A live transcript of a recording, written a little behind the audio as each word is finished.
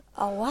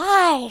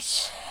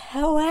Arise,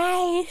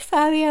 away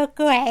from your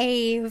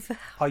grave.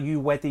 Are you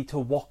ready to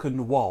walk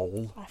and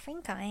roll? I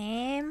think I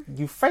am.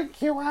 You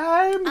think you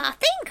am? I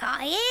think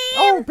I am.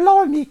 Oh,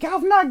 blimey,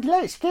 governor,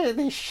 let's get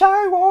this show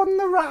on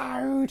the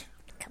road.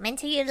 Coming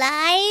to you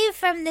live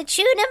from the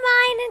Tuna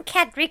Mine and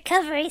Cat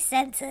Recovery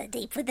Centre,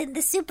 deep within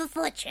the Super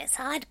Fortress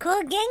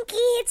Hardcore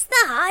Genki. It's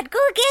the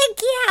Hardcore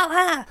Genki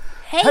Hour.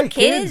 Hey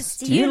kids,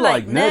 do you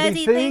like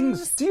nerdy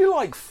things? Do you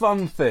like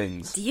fun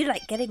things? Do you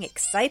like getting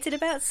excited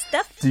about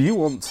stuff? Do you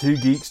want two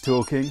geeks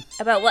talking?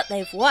 About what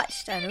they've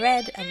watched and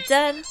read and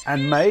done?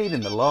 And made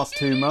in the last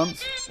 2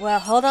 months? Well,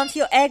 hold on to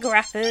your egg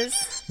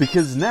wrappers.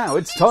 Because now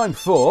it's time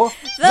for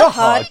the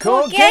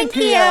Hardcore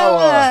Genki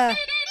Hour.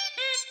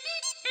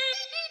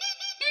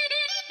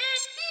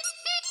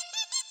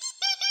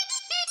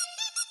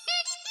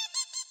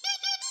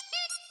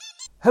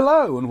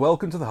 Hello and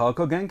welcome to the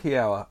Hardcore Genki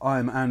Hour.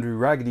 I'm Andrew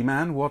Raggedy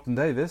Man Watton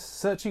Davis,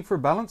 searching for a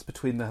balance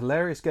between the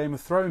hilarious Game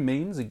of Thrones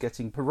memes and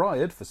getting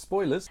pariahed for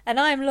spoilers. And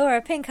I'm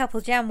Laura Pink Apple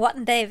Jam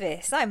Watton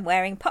Davis. I'm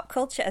wearing pop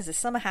culture as a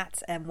summer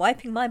hat and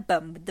wiping my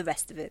bum with the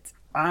rest of it.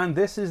 And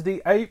this is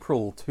the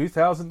April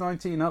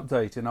 2019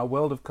 update in our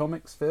world of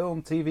comics,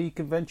 film, TV,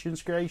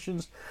 conventions,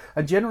 creations,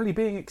 and generally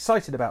being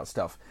excited about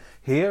stuff,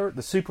 here at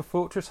the Super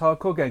Fortress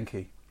Hardcore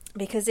Genki.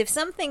 Because if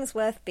something's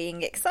worth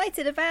being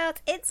excited about,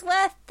 it's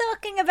worth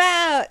talking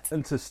about.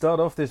 And to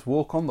start off this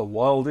walk on the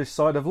wildish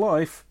side of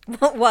life...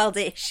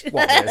 Wildish.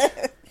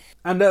 Wildish.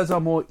 And as our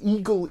more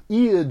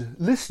eagle-eared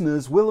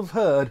listeners will have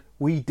heard,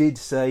 we did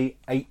say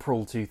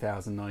April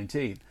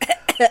 2019.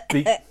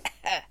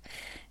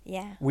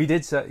 Yeah. We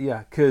did say,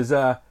 yeah, because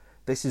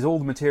this is all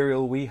the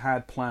material we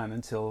had planned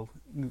until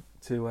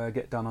to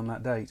get done on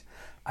that date.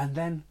 And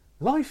then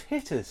life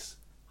hit us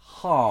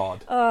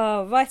hard.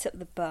 Oh, right up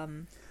the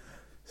bum.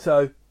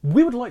 So,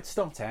 we would like to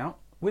start out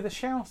with a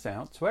shout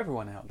out to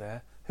everyone out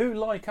there who,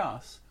 like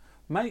us,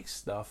 makes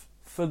stuff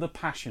for the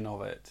passion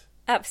of it.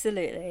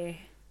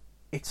 Absolutely.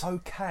 It's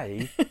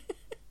okay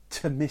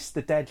to miss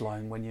the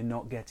deadline when you're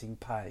not getting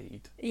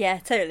paid. Yeah,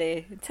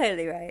 totally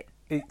right.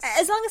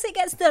 As long as it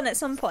gets done at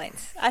some point.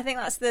 I think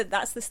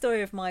that's the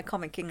story of my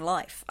comicking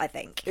life, I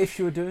think. If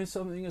you're doing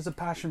something as a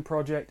passion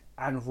project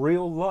and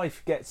real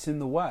life gets in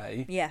the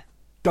way... Yeah.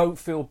 Don't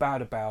feel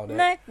bad about it.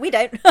 No, we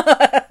don't.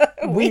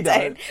 we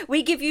don't.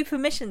 We give you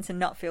permission to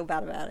not feel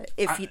bad about it,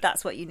 if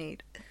that's what you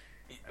need.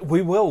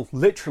 We will,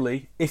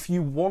 literally. If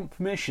you want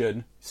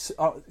permission,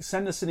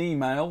 send us an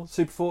email,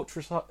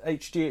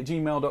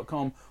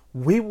 superfortresshg@gmail.com.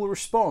 We will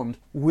respond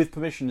with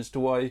permission as to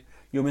why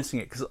you're missing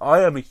it. Because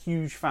I am a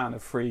huge fan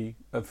of free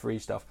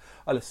stuff.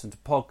 I listen to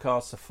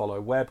podcasts, I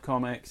follow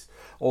webcomics,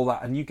 all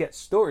that. And you get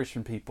stories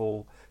from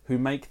people who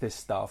make this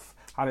stuff.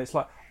 And it's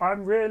like,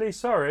 I'm really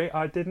sorry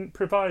I didn't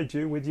provide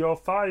you with your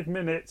 5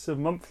 minutes of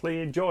monthly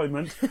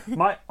enjoyment.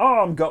 My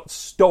arm got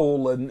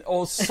stolen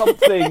or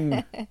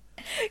something.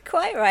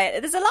 Quite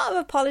right. There's a lot of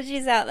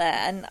apologies out there.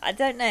 And I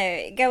don't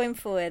know, going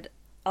forward,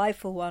 I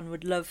for one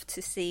would love to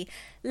see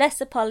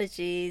less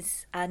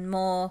apologies and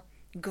more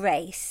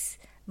grace,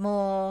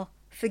 more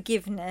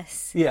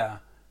forgiveness. Yeah.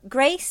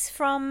 Grace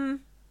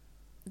from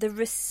the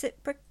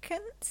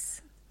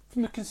reciprocants?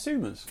 From the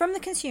consumers. From the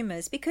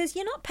consumers, because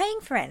you're not paying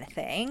for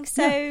anything,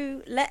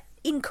 so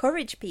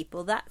encourage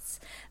people. That's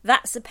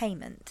a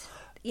payment,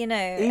 you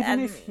know.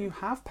 Even if you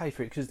have paid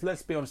for it, because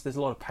let's be honest, there's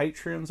a lot of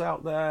Patreons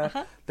out there.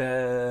 Uh-huh.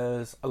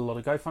 There's a lot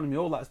of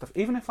GoFundMe, all that stuff.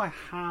 Even if I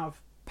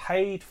have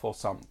paid for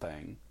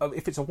something,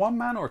 if it's a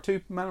 1-man or a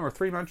 2-man or a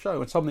 3-man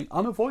show and something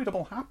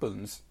unavoidable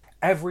happens,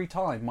 every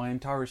time my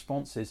entire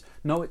response is,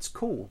 no, it's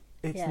cool.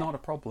 It's not a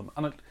problem.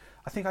 And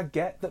I think I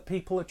get that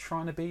people are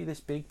trying to be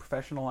this big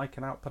professional, I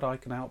can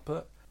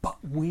output, but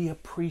we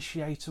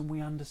appreciate and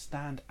we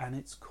understand, and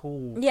it's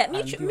cool. Yeah,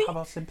 and you have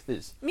our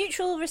sympathies.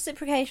 Mutual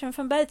reciprocation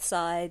from both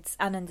sides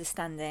and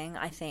understanding,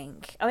 I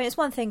think. I mean, it's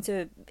one thing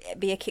to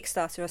be a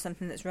Kickstarter or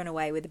something that's run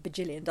away with $1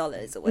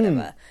 bajillion or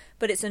whatever,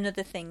 but it's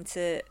another thing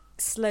to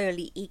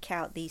slowly eke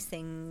out these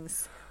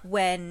things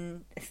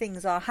when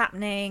things are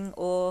happening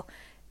or...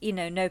 you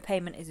know, no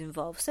payment is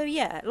involved. So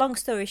yeah, long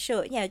story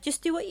short,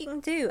 just do what you can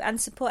do and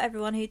support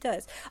everyone who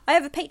does. I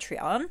have a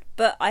Patreon,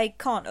 but I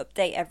can't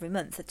update every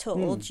month at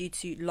all due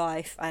to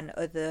life and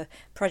other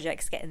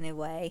projects getting in the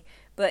way.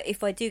 But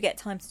if I do get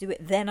time to do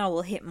it, then I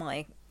will hit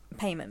my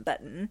payment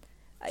button.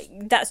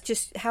 That's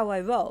just how I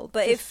roll.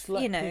 But just if,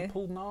 let you know...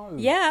 people know.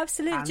 Yeah,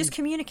 absolutely. And just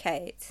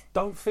communicate.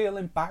 Don't feel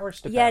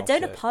embarrassed about it. Yeah,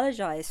 don't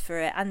apologise for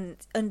it and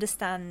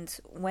understand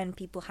when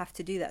people have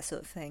to do that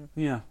sort of thing.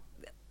 Yeah.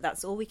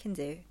 That's all we can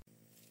do.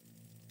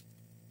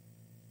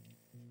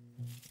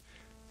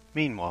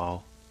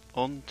 Meanwhile,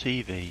 on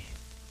TV...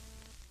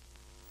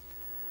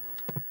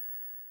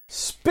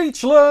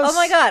 Speechless! Oh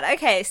my god,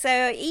 okay, so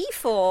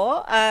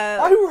E4...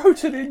 I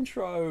wrote an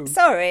intro!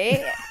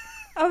 Sorry,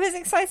 I was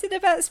excited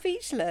about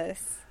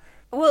Speechless.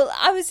 Well,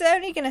 I was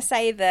only going to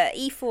say that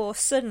E4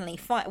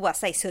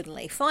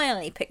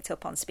 finally picked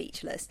up on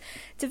Speechless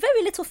to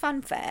very little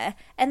fanfare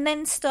and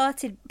then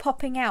started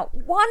popping out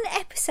one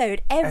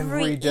episode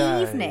every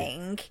day.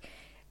 evening.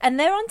 And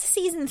they're on to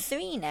season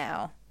 3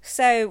 now.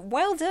 So,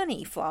 well done,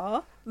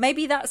 E4.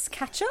 Maybe that's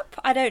catch up,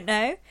 I don't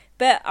know.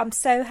 But I'm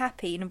so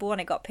happy. Number 1,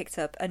 it got picked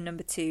up, and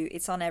number 2,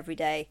 it's on every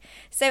day.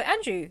 So,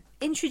 Andrew,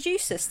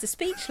 introduce us to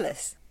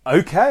Speechless.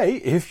 Okay,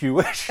 if you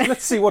wish.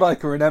 Let's see what I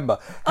can remember.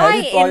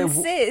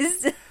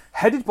 Insist.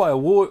 Headed by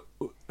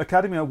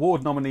Academy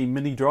Award nominee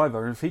Minnie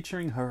Driver and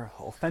featuring her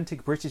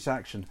authentic British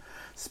accent,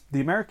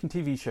 the American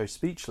TV show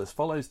Speechless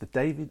follows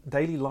the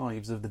daily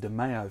lives of the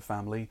DeMeo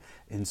family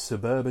in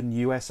suburban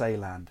USA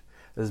land,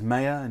 as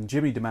Maya and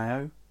Jimmy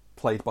DeMeo,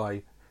 played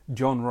by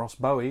John Ross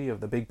Bowie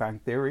of The Big Bang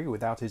Theory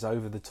without his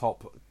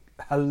over-the-top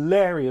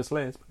hilarious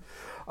lisp,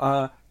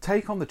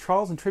 take on the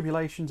trials and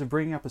tribulations of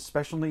bringing up a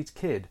special needs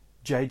kid,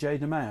 JJ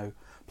DeMeo,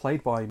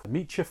 played by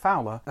Misha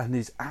Fowler, and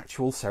his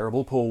actual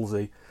cerebral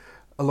palsy,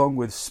 along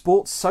with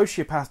sports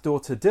sociopath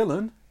daughter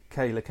Dylan,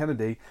 Kayla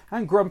Kennedy,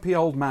 and grumpy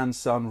old man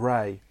son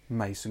Ray,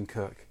 Mason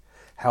Cook.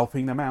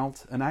 Helping them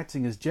out and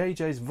acting as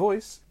JJ's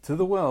voice to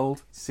the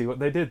world, see what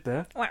they did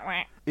there,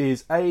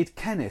 is aide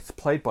Kenneth,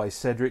 played by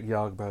Cedric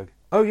Yardberg.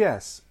 Oh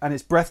yes, and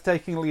it's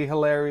breathtakingly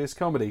hilarious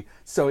comedy,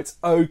 so it's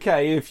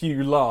okay if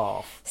you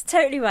laugh. It's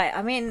totally right.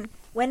 I mean,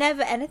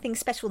 whenever anything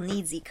special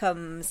needsy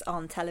comes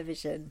on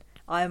television,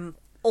 I'm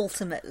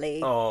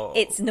ultimately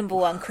its number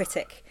 1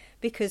 critic.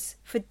 Because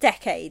for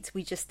decades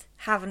we just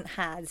haven't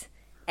had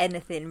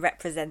anything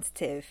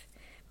representative.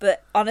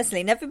 But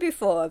honestly, never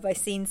before have I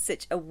seen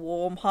such a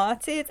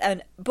warm-hearted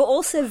but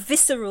also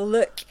visceral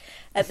look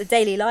at the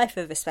daily life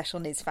of a special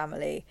needs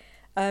family.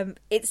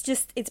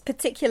 It's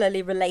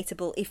particularly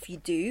relatable if you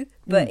do,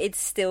 but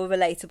it's still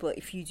relatable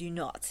if you do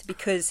not,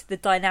 because the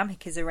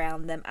dynamic is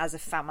around them as a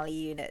family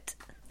unit.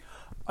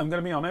 I'm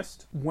going to be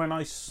honest, when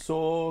I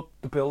saw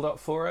the build-up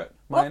for it...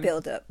 What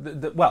build-up?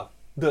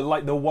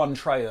 The one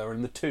trailer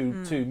and the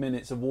two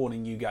minutes of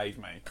warning you gave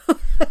me,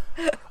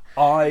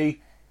 I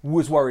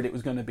was worried it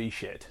was going to be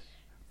shit,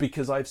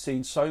 because I've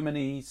seen so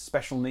many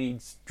special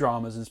needs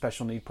dramas and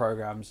special need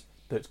programs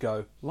that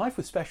go, life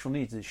with special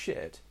needs is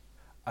shit,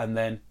 and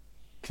then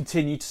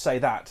continue to say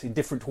that in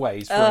different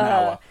ways for an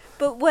hour.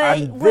 But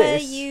were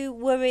you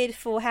worried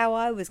for how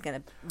I was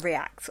going to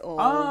react, or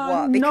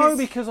what? No,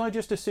 because I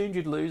just assumed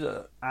you'd lose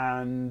it,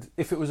 and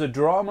if it was a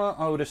drama,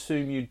 I would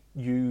assume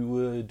you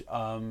would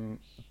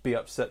be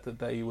upset that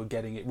they were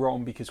getting it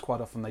wrong, because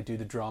quite often they do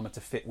the drama to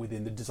fit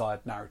within the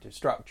desired narrative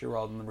structure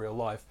rather than real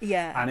life.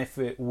 Yeah. And if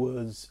it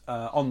was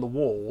on the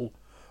wall,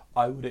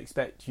 I would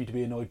expect you to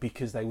be annoyed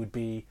because they would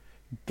be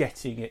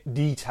getting it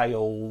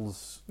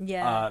details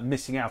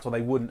missing out, or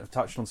they wouldn't have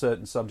touched on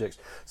certain subjects.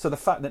 So the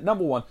fact that,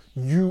 number 1,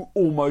 you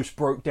almost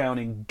broke down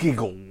in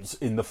giggles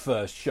in the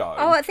first show.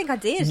 Oh, I think I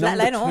did,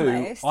 let alone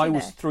almost. I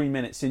was 3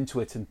 minutes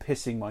into it and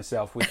pissing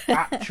myself with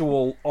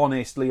actual,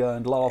 honestly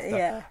earned laughter.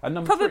 Yeah.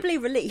 And probably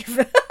relief.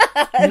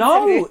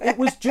 No, it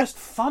was just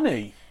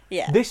funny.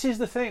 Yeah. This is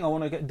the thing I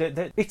want to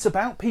get. It's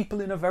about people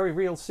in a very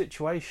real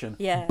situation.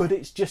 Yeah. But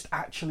it's just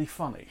actually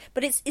funny.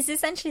 But it's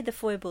essentially the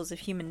foibles of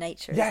human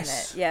nature,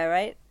 yes. Isn't it? Yeah,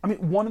 right? I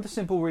mean, one of the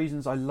simple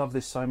reasons I love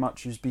this so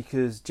much is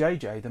because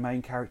JJ, the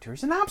main character,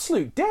 is an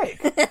absolute dick.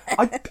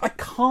 I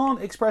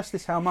can't express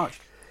this how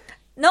much.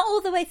 Not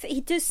all the way through. He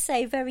does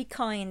say very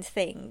kind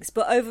things,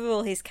 but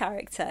overall his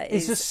character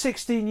is... He's a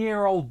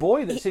 16-year-old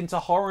boy that's into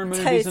horror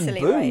movies and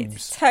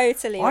boobs.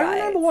 Totally right. I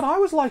remember what I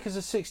was like as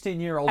a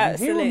 16-year-old.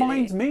 Absolutely. He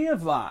reminds me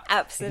of that.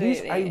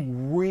 Absolutely. He's a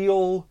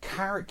real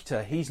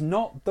character. He's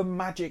not the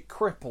magic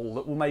cripple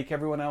that will make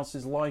everyone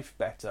else's life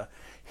better.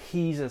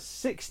 He's a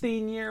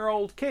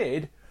 16-year-old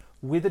kid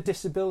with a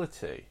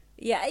disability.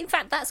 Yeah, in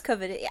fact, that's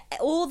covered.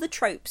 All the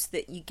tropes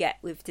that you get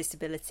with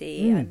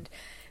disability and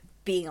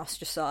being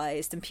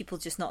ostracised and people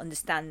just not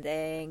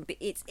understanding, but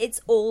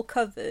it's all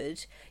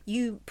covered.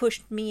 You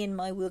pushed me in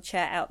my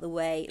wheelchair out the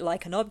way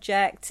like an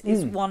object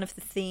is one of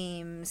the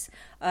themes.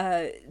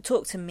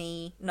 Talk to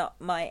me,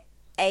 not my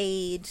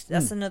aide,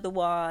 that's another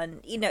one.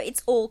 You know,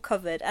 it's all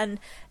covered. And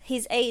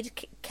his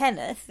aide,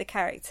 Kenneth, the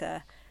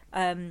character,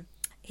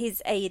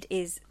 his aide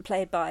is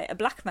played by a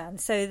black man,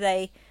 so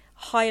they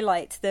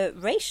highlight the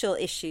racial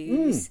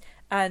issues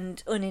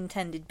and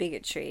unintended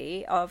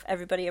bigotry of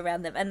everybody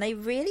around them, and they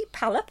really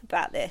pal up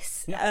about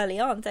this early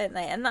on, don't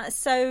they? And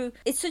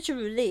it's such a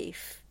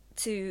relief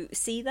to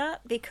see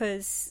that,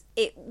 because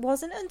it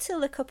wasn't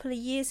until a couple of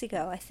years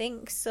ago, I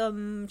think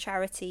some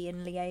charity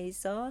in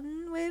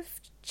liaison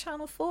with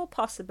Channel 4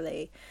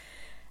 possibly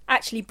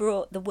actually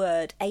brought the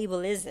word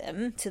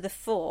ableism to the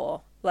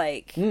fore.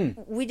 Like,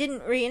 we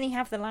didn't really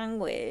have the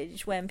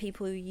language when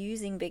people were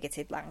using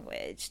bigoted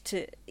language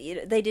to,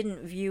 they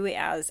didn't view it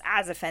as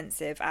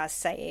offensive as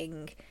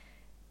saying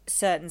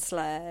certain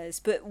slurs.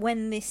 But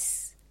when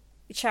this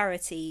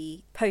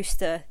charity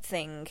poster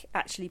thing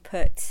actually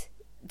put,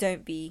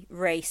 don't be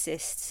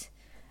racist,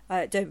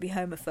 don't be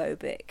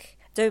homophobic,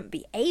 don't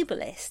be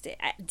ableist, it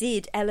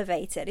did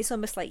elevate it. It's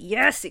almost like,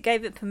 yes, it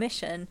gave it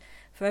permission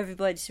for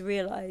everybody to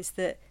realise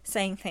that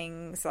saying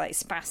things like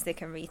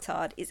spastic and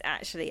retard is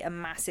actually a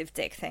massive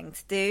dick thing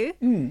to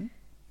do.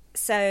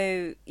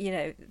 So,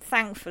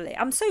 thankfully,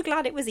 I'm so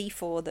glad it was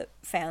E4 that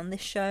found this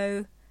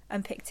show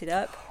and picked it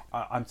up.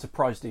 I'm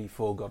surprised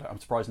E4 got it. I'm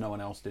surprised no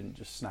one else didn't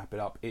just snap it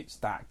up. It's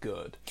that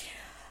good.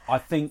 I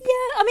think. Yeah,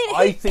 I mean,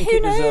 I think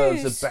it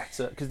knows? deserves a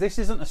better, because this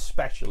isn't a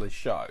specialist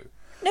show.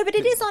 No, but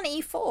it is on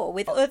E4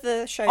 with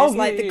other shows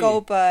like the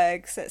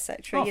Goldbergs,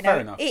 etc.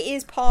 Fair enough. It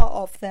is part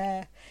of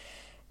their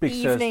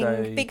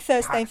Big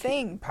Thursday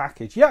thing.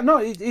 Package. Yeah, no,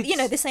 it's...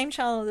 the same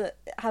channel that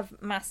have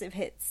massive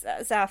hits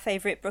as our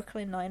favourite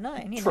Brooklyn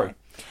Nine-Nine, True. know.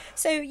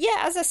 So, yeah,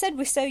 as I said,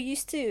 we're so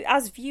used to,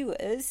 as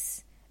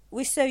viewers,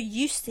 we're so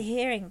used to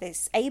hearing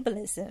this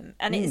ableism,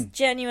 and it is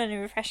genuinely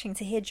refreshing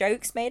to hear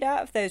jokes made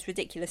out of those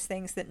ridiculous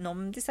things that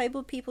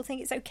non-disabled people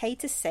think it's okay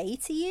to say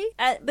to you.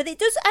 But it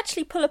does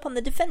actually pull up on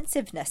the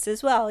defensiveness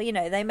as well.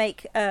 They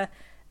make a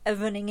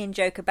running in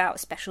joke about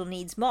special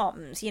needs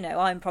moms.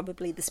 I'm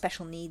probably the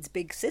special needs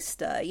big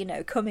sister,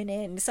 coming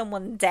in,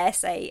 someone dare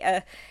say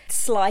a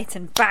slight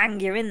and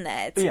bang, you're in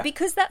there.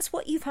 Because that's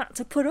what you've had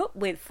to put up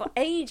with for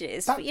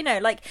ages.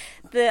 Like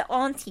the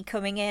auntie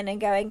coming in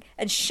and going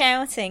and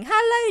shouting,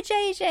 "Hello,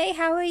 JJ,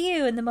 how are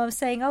you?" And the mom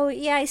saying, "Oh,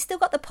 yeah, he's still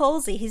got the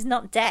palsy, he's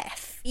not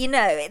deaf."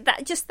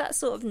 That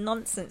sort of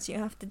nonsense you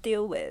have to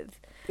deal with.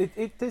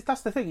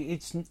 That's the thing.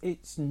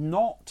 It's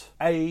not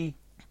a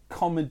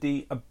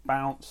comedy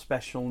about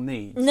special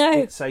needs. No.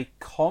 It's a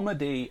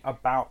comedy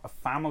about a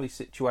family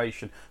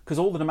situation, because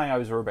all the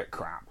DeMeos are a bit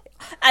crap.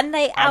 And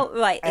they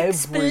outright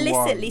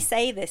explicitly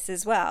say this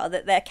as well,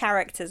 that their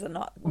characters are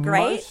not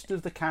great. Most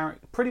of the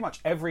pretty much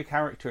every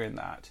character in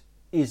that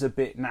is a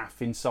bit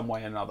naff in some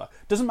way or another.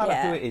 Doesn't matter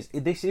who it is.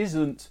 This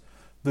isn't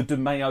the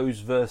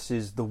DeMeos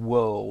versus the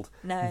world.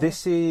 No.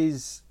 This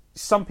is,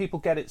 some people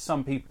get it,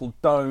 some people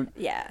don't.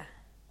 Yeah.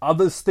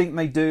 Others think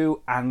they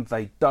do and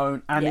they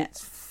don't. And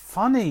it's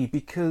funny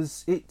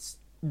because it's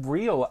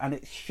real and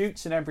it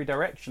shoots in every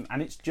direction,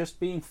 and it's just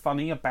being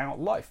funny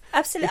about life.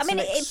 Absolutely.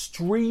 It's an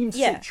extreme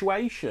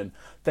situation.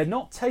 They're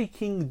not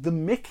taking the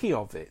mickey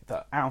of it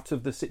out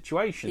of the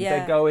situation.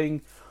 They're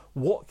going,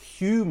 what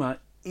humour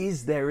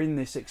is there in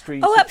this extreme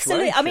situation? Oh,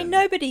 absolutely. I mean,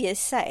 nobody is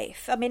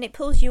safe. I mean, it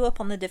pulls you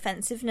up on the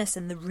defensiveness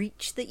and the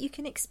reach that you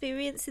can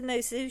experience in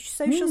those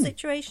social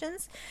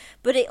situations.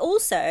 But it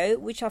also,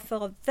 which I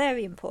feel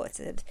very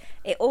important,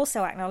 it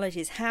also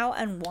acknowledges how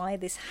and why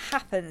this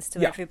happens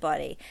to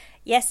everybody.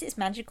 Yes, it's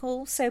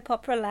magical soap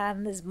opera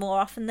land. There's more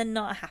often than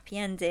not a happy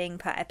ending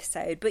per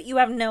episode, but you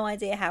have no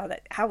idea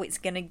how it's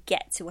going to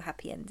get to a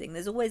happy ending.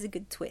 There's always a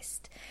good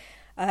twist.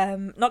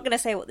 Not going to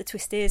say what the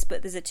twist is,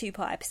 but there's a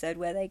 2-part episode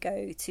where they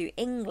go to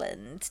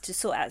England to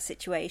sort out a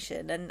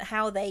situation, and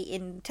how they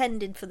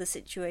intended for the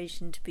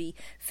situation to be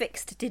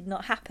fixed did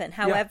not happen.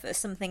 However,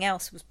 something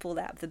else was pulled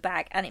out of the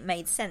bag, and it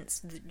made sense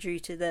due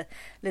to the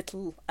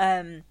little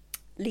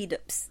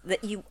lead-ups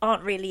that you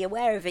aren't really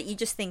aware of it. You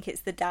just think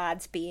it's the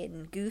dads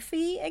being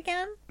goofy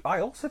again. I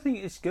also think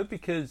it's good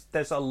because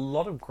there's a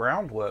lot of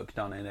groundwork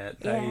done in it.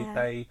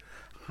 They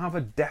have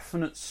a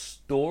definite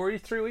story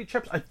through each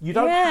episode. You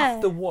don't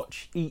have to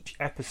watch each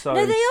episode.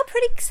 No, they are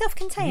pretty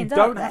self-contained,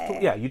 aren't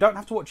they? You don't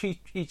have to watch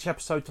each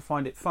episode to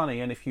find it funny,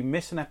 and if you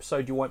miss an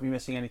episode, you won't be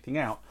missing anything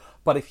out.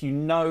 But if you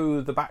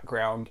know the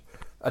background,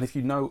 and if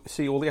you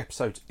see all the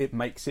episodes, it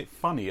makes it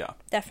funnier.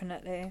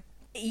 Definitely.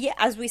 Yeah,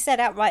 as we said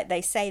outright,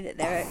 they say that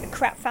they're a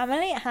crap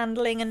family at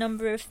handling a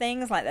number of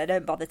things, like they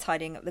don't bother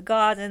tidying up the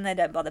garden, they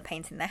don't bother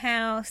painting the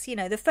house.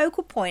 The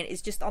focal point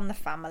is just on the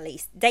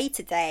family, day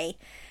to day.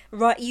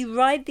 Right, you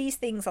ride these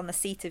things on the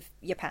seat of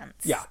your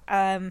pants. Yeah.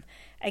 And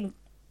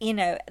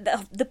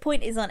the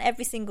point is on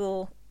every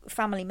single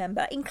family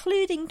member,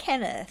 including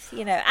Kenneth.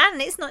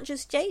 And it's not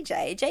just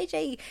JJ.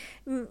 JJ,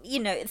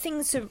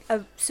 things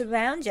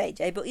surround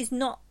JJ, but he's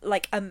not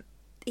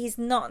he's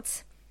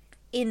not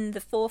in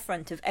the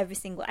forefront of every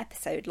single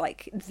episode,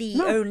 like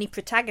only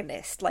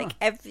protagonist.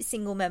 Every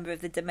single member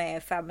of the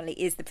DeMeo family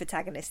is the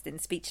protagonist in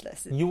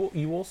Speechless.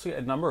 You also get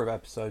a number of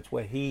episodes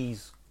where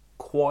he's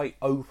quite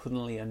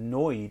openly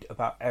annoyed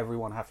about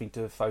everyone having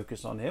to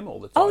focus on him all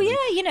the time. Oh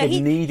yeah,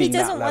 he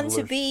doesn't want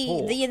to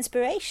be the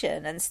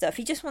inspiration and stuff.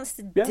 He just wants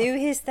to do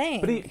his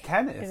thing. But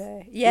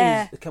Kenneth,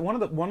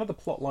 one of the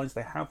plot lines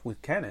they have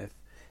with Kenneth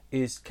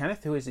is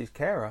Kenneth, who is his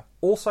carer,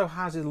 also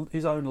has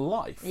his own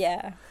life.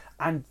 Yeah.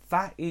 And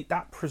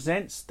that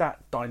presents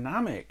that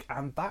dynamic,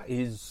 and that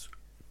is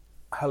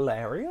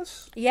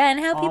hilarious. Yeah, and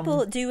how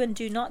people do and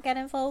do not get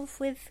involved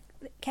with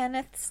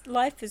Kenneth's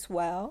life as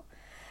well.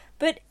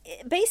 But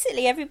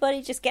basically,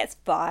 everybody just gets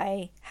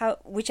by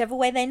whichever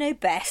way they know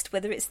best,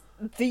 whether it's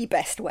the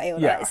best way or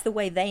not. It's the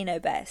way they know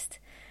best.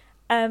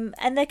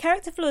 And their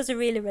character flaws are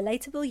really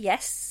relatable.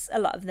 Yes, a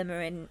lot of them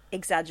are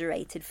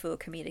exaggerated for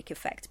comedic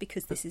effect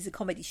because this is a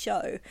comedy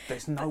show.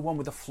 There's no one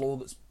with a flaw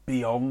that's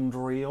beyond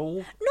real.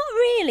 Not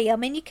really. I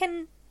mean,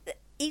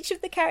 each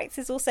of the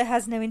characters also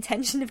has no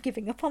intention of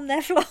giving up on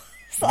their flaws.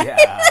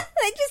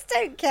 They just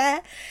don't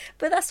care.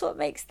 But that's what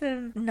makes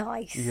them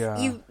nice.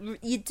 Yeah.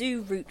 You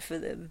do root for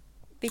them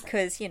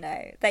because,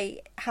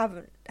 they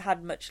haven't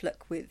had much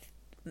luck with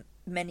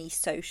many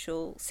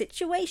social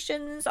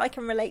situations. I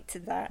can relate to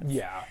that.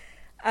 Yeah.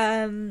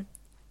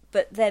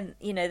 But then,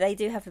 you know, they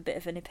do have a bit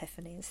of an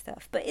epiphany and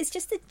stuff. But it's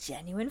just a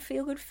genuine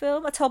feel-good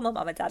film. I told my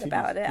mum and dad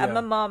about it. And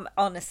my mum,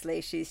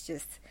 honestly,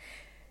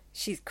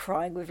 she's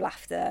crying with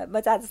laughter.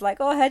 My dad's like,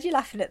 "Oh, I heard you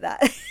laughing at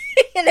that."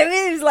 You know,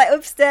 it was like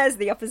upstairs,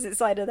 the opposite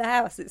side of the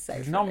house. It's so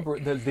funny.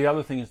 The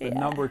other thing is the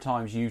number of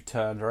times you've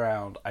turned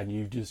around and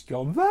you've just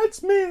gone,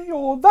 "That's me,"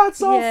 or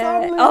 "That's our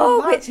family,"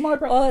 or "That's my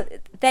brother." Or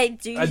they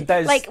do,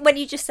 like when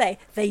you just say,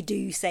 "They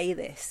do say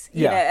this,"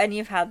 you know, and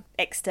you've had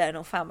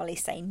external family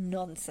say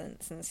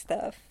nonsense and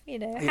stuff. You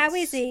know, how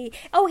is he?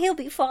 Oh, he'll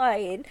be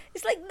fine.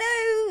 It's like,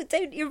 no,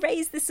 don't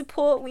erase the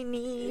support we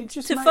need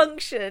to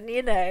function.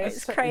 You know,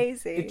 it's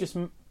crazy.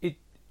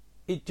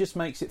 It just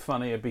makes it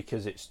funnier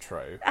because it's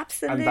true.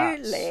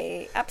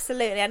 Absolutely.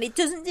 And it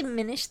doesn't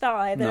diminish that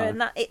either. No.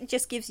 And that it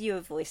just gives you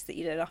a voice that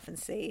you don't often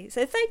see.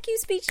 So thank you,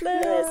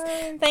 Speechless.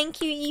 Yay.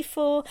 Thank you,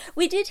 E4.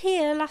 We did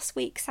hear last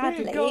week,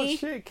 sadly.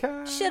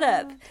 Shut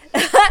up.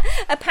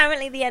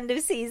 Apparently the end of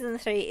season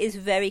 3 is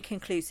very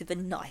conclusive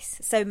and nice.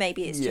 So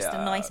maybe it's just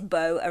a nice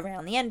bow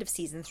around the end of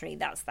season 3.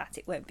 That's that.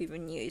 It won't be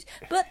renewed.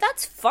 But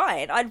that's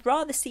fine. I'd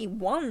rather see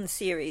one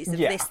series of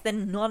this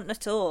than none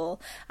at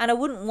all. And I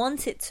wouldn't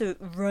want it to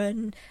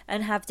run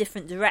and have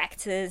different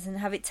directors and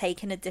have it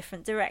taken a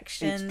different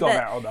direction. It's gone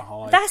out on the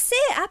high. That's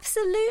it,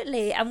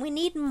 absolutely. And we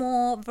need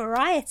more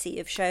variety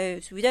of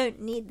shows. We don't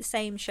need the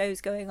same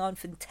shows going on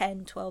for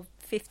 10, 12,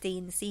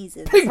 15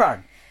 seasons.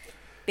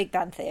 Big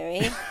Bang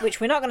Theory, which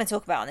we're not going to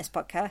talk about on this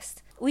podcast.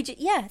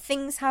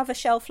 Things have a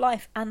shelf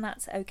life, and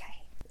that's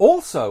okay.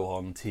 Also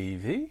on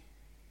TV,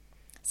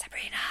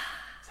 Sabrina,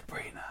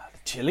 The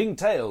Chilling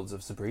Tales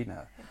of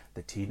Sabrina,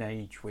 the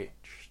teenage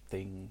witch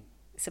thing.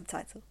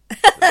 Subtitle.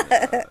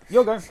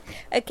 You're going.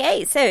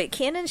 Okay, so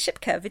Kiernan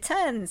Shipka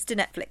returns to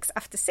Netflix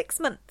after 6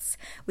 months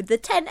with the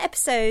 10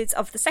 episodes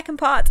of the second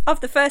part of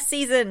the first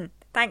season.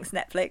 Thanks,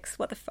 Netflix.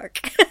 What the fuck?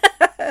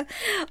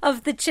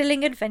 Of The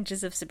Chilling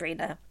Adventures of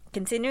Sabrina.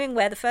 Continuing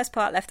where the first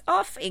part left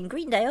off, in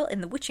Greendale, in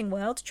the witching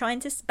world, trying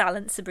to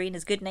balance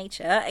Sabrina's good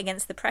nature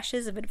against the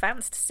pressures of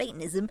advanced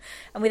Satanism,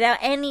 and without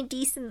any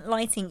decent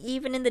lighting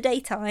even in the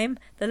daytime,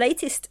 the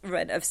latest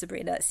run of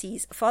Sabrina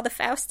sees Father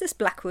Faustus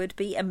Blackwood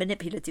be a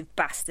manipulative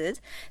bastard,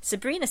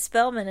 Sabrina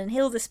Spellman and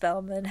Hilda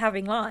Spellman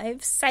having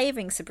lives,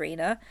 saving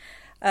Sabrina,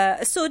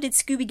 assorted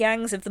Scooby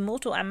gangs of the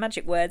mortal and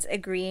magic words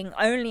agreeing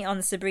only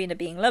on Sabrina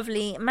being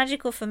lovely,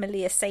 magical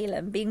familiar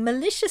Salem being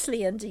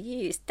maliciously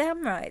underused,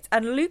 damn right,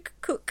 and Luke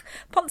Cook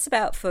ponts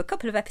about for a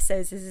couple of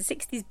episodes as a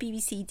 60s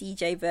BBC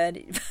DJ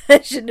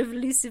version of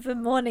Lucifer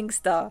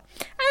Morningstar,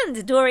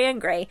 and Dorian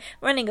Gray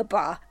running a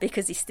bar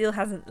because he still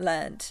hasn't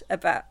learned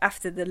about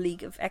after the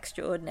League of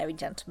Extraordinary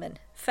Gentlemen.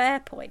 Fair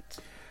point.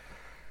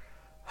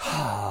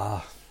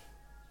 I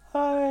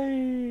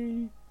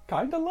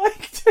kind of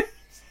liked it.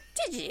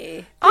 Did you?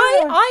 Yeah.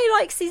 I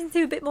like season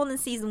 2 a bit more than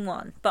season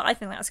 1, but I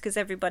think that's because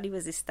everybody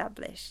was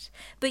established.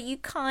 But you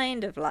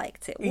kind of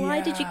liked it.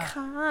 Why did you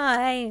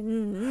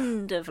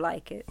kind of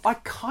like it? I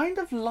kind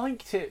of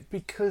liked it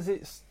because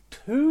it's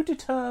too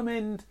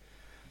determined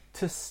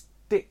to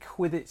stick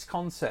with its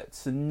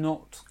concepts and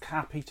not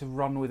happy to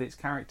run with its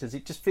characters.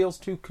 It just feels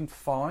too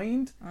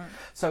confined.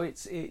 So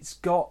it's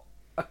got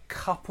a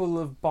couple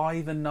of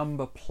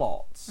by-the-number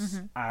plots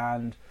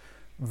and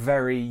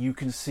you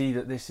can see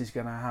that this is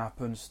going to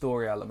happen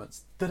story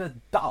elements that are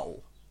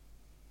dull.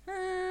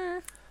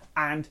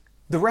 And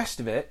the rest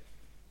of it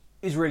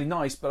is really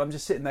nice, but I'm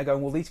just sitting there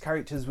going, well, these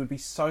characters would be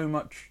so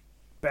much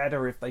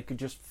better if they could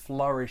just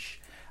flourish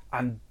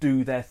and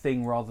do their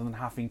thing rather than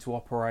having to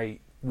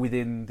operate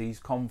within these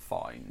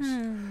confines.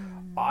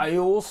 I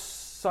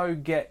also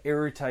get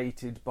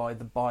irritated by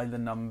the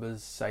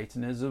numbers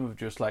Satanism of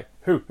just like,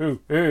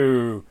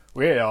 hoo,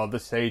 we are the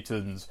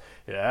Satans.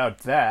 Out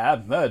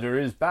there, murder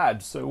is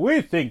bad, so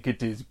we think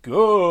it is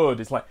good.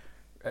 It's like,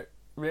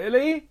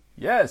 really?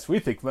 Yes, we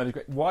think murder is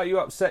great. Why are you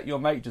upset your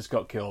mate just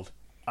got killed?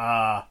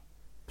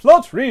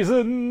 Plot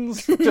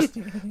reasons! Just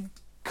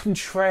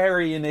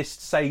contrarianist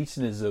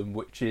Satanism,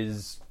 which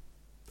is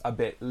a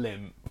bit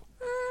limp.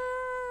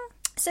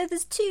 So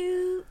there's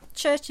 2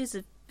 churches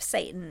of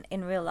Satan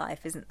in real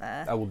life, isn't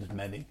there? Oh, well, there's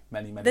many.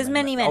 There's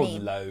many. Oh,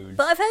 loads.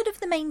 But I've heard of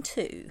the main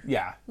 2.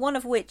 Yeah. One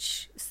of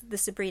which, the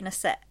Sabrina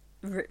set,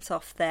 ripped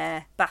off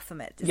their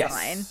Baphomet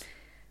design,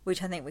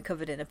 which I think we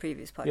covered in a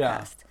previous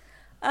podcast.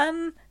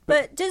 Yeah.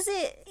 But is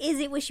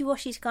it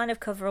wishy-washy to kind of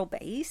cover all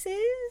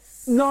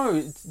bases?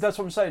 No, that's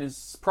what I'm saying.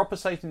 Is proper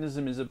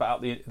Satanism is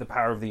about the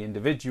power of the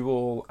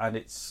individual, and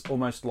it's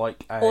almost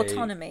like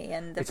autonomy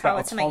and the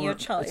power to make your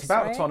choice. It's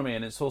about autonomy,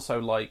 and it's also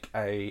like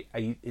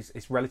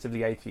it's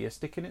relatively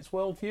atheistic in its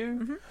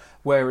worldview.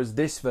 Whereas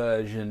this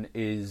version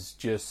is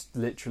just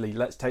literally,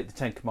 let's take the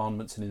 10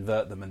 Commandments and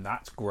invert them, and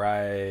that's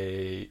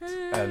great.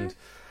 And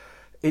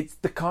it's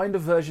the kind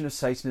of version of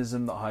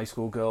Satanism that high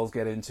school girls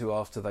get into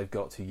after they've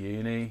got to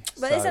uni.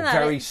 But so isn't that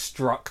very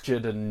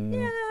structured and...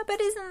 Yeah, but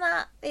isn't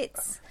that...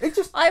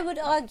 I would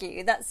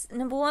argue that's,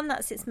 number one,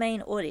 that's its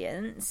main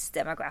audience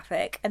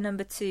demographic, and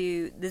number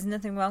 2, there's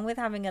nothing wrong with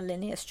having a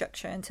linear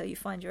structure until you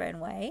find your own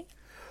way.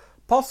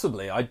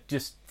 Possibly. I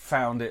just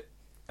found it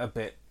a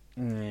bit...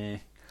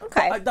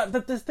 Okay.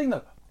 But the thing,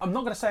 though, I'm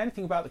not going to say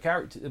anything about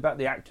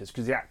the actors,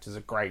 because the actors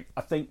are great.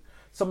 I think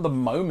some of the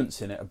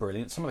moments in it are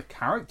brilliant. Some of the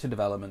character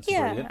developments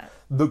are brilliant.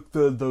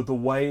 The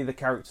way the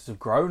characters have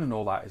grown and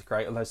all that is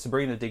great. Although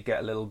Sabrina did get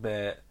a little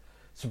bit...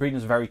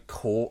 Sabrina's very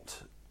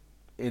caught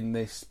in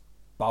this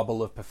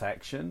bubble of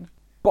perfection.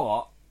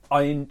 But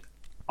I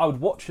would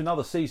watch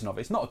another season of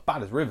it. It's not as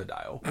bad as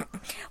Riverdale.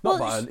 Not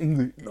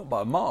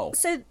by a mile.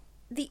 So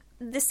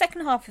the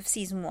second half of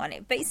season 1,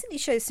 it basically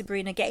shows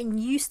Sabrina getting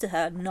used to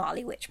her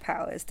gnarly witch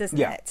powers, doesn't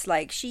it? It's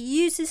like she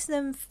uses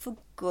them for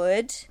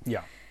good.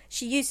 Yeah.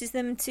 She uses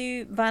them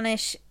to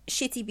banish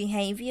shitty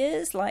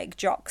behaviours, like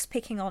jocks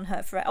picking on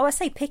her friend. Oh, I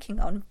say picking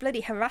on, bloody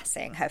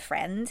harassing her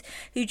friend,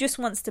 who just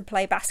wants to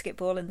play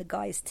basketball in the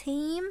guys'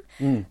 team.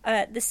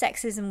 The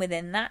sexism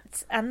within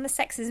that, and the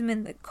sexism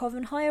in the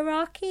Coven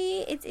hierarchy.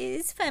 It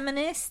is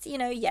feminist,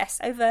 yes,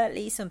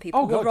 overtly. Some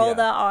people will roll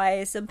their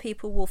eyes, some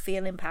people will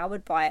feel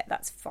empowered by it.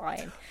 That's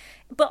fine.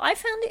 But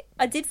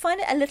I did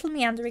find it a little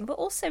meandering, but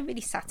also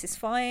really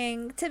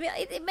satisfying. To me,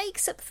 it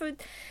makes up for...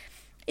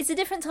 It's a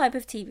different type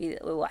of TV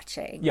that we're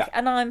watching,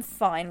 and I'm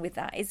fine with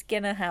that. It's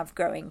going to have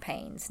growing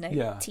pains,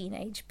 no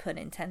teenage pun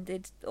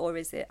intended, or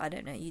is it? I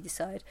don't know, you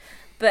decide.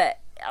 But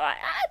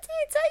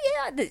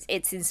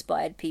it's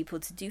inspired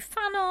people to do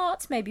fan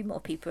art. Maybe more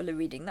people are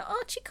reading the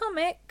Archie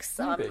comics.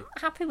 Maybe. I'm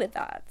happy with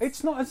that.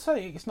 It's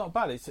not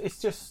bad.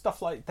 It's just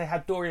stuff like they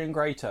had Dorian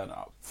Gray turn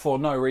up for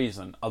no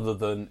reason other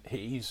than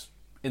he's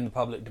in the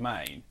public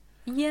domain.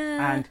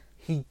 Yeah. And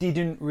he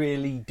didn't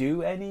really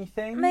do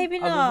anything. Maybe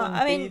not.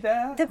 I mean,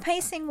 the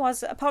pacing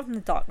was, apart from the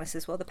darkness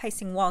as well, the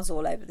pacing was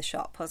all over the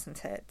shop,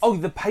 wasn't it? Oh,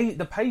 the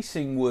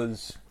pacing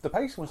was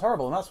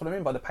horrible, and that's what I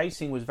mean by the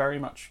pacing was very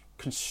much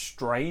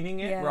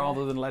constraining it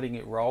rather than letting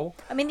it roll.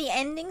 I mean, the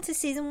ending to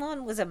season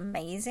 1 was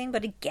amazing,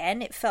 but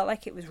again, it felt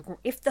like it was,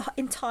 if the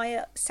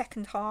entire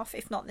second half,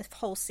 if not the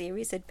whole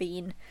series, had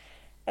been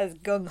as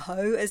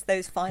gung-ho as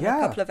those final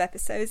couple of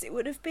episodes, it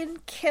would have been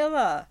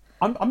killer.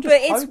 I'm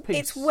just hoping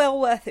it's well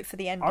worth it for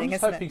the ending. I'm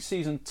just hoping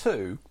season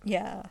 2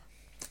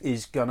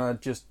 is gonna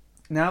just,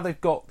 now they've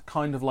got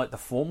kind of like the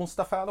formal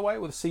stuff out of the way,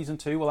 with season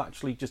 2 will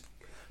actually just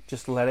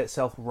let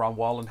itself run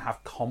wild and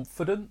have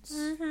confidence.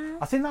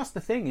 I think that's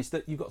the thing, is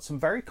that you've got some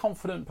very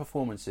confident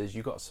performances,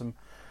 you've got some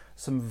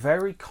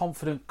very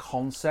confident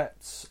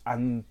concepts,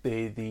 and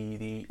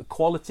the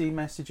equality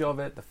message of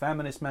it, the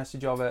feminist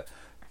message of it,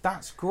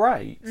 that's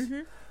great.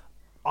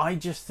 I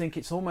just think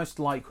it's almost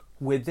like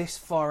we're this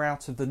far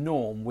out of the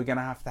norm, we're going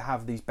to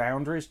have these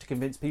boundaries to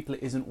convince people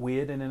it isn't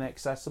weird and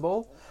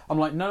inaccessible. I'm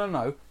like,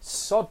 no,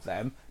 sod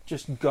them,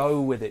 just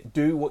go with it,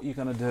 do what you're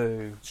going to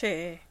do.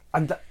 Sure.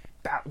 And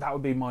that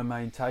would be my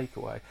main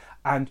takeaway.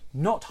 And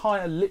not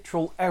hire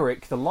literal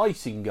Eric, the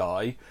lighting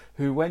guy,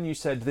 who, when you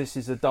said this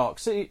is a dark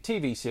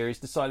TV series,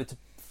 decided to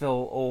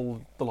fill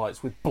all the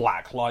lights with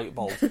black light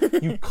bulbs.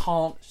 You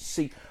can't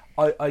see.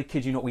 I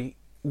kid you not,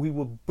 we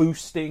were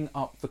boosting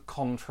up the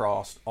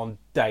contrast on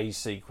day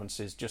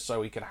sequences just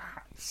so we could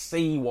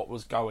see what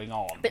was going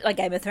on. A bit like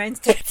Game of Thrones,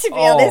 to be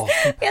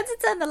honest. We had to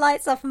turn the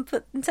lights off and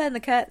turn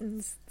the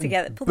curtains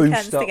together, pull the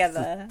curtains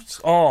together.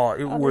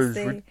 It was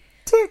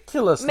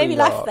ridiculous. Made me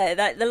laugh though.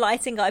 That the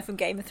lighting guy from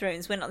Game of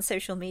Thrones went on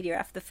social media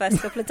after the first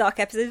couple of dark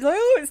episodes, like,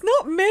 "Oh, it's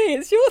not me,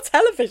 it's your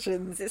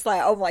televisions." It's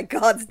like, oh my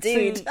god,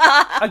 dude. See,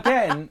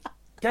 again,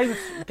 Game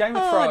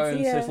of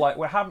Thrones is like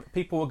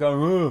people were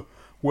going, "Oh,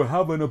 we're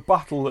having a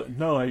battle at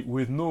night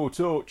with no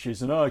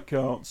torches and I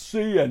can't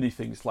see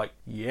anything." It's like,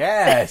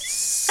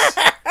 yes!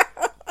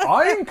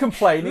 I'm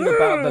complaining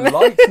about the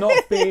lights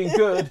not being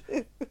good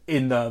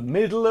in the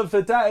middle of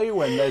the day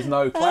when there's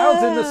no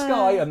clouds in the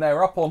sky and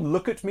they're up on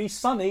Look at Me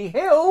Sunny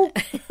Hill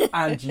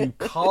and you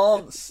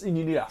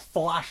need a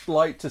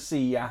flashlight to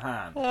see your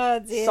hand. Oh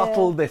dear.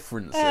 Subtle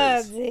differences.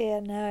 Oh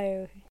dear,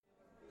 no.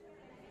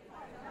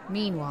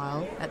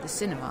 Meanwhile, at the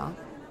cinema...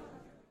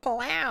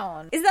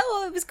 Clown. Is that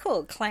what it was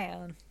called?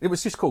 Clown? It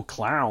was just called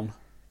Clown.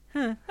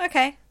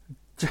 Okay.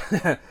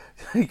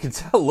 You can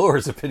tell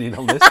Laura's opinion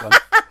on this one.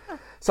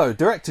 So,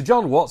 director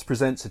John Watts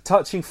presents a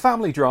touching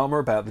family drama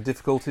about the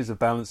difficulties of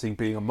balancing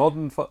being a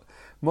modern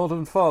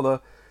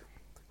father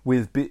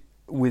with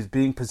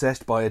being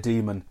possessed by a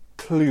demon,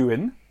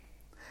 Cluin,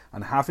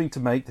 and having to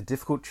make the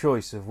difficult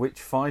choice of which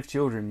 5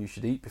 children you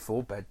should eat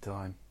before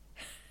bedtime.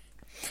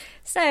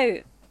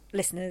 So,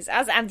 listeners,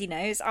 as Andy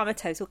knows, I'm a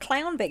total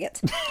clown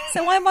bigot.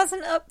 So I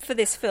wasn't up for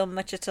this film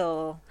much at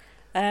all.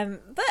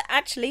 But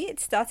actually, it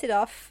started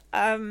off,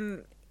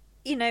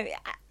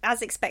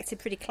 as expected,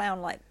 pretty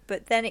clown-like.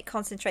 But then it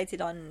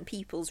concentrated on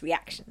people's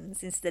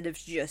reactions instead of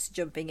just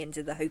jumping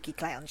into the hokey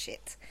clown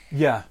shit.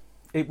 Yeah,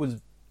 it was...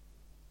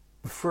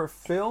 For a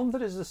film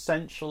that is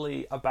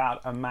essentially about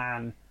a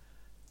man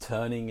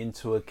turning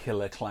into a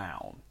killer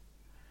clown,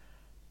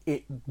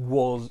 it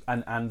was,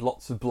 and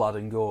lots of blood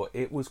and gore,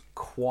 it was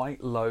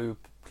quite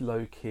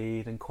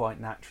low-keyed and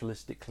quite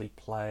naturalistically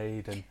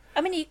played. And I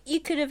mean, you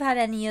could have had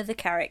any other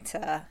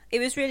character. It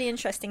was really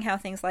interesting how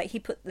things like he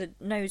put the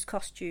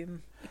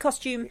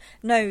costume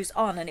nose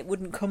on and it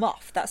wouldn't come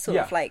off. That sort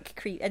of like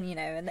creep, and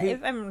and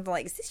everyone was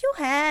like, "Is this your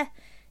hair?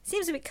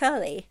 Seems a bit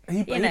curly.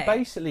 He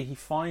basically he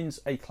finds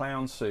a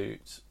clown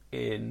suit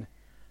in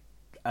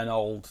an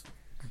old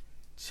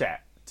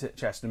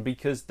chest, and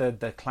because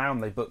the clown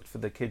they booked for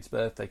the kid's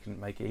birthday couldn't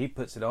make it, he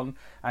puts it on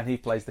and he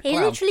plays the clown. He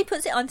literally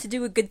puts it on to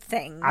do a good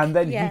thing, and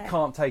then he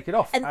can't take it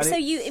off. And so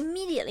you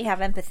immediately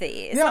have empathy.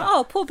 It's like,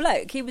 oh, poor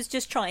bloke, he was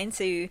just trying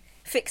to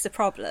fix a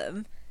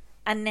problem,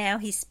 and now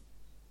he's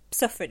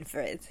suffering for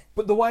it.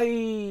 But the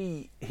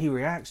way he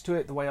reacts to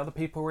it, the way other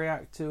people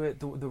react to it,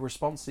 the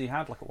response he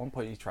had, like at one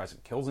point he tries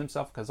and kills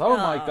himself because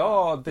my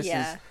god, this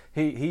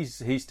is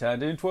he's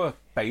turned into a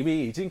baby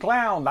eating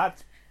clown.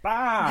 That's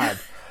bad.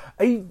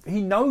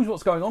 He knows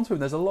what's going on to him.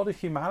 There's a lot of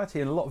humanity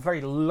and a lot of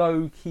very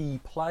low key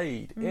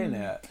played in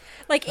it.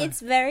 Like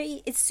it's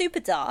super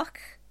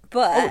dark,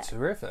 but it's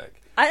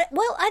horrific. I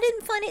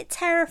didn't find it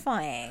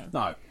terrifying.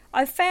 No.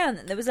 I found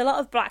that there was a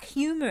lot of black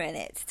humour in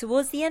it,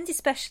 towards the end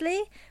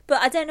especially,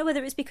 but I don't know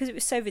whether it's because it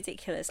was so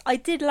ridiculous. I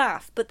did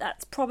laugh, but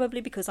that's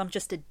probably because I'm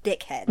just a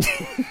dickhead.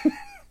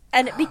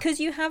 And because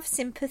you have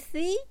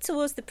sympathy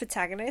towards the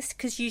protagonist,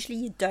 because usually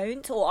you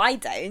don't, or I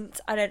don't.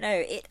 I don't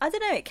know.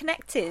 It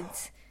connected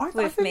with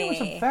me. I think it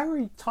was a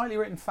very tightly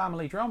written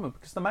family drama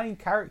because the main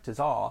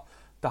characters are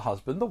the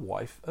husband, the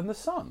wife, and the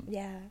son.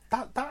 Yeah.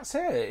 That's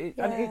it.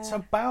 And it's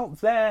about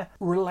their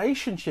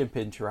relationship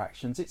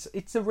interactions.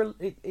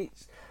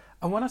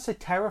 And when I say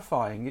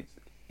terrifying,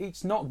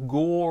 it's not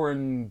gore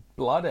and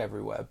blood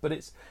everywhere,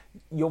 but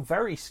you're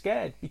very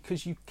scared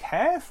because you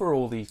care for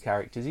all these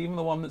characters, even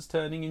the one that's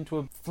turning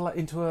into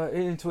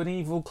an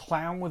evil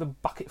clown with a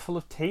bucket full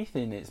of teeth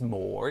in its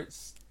maw.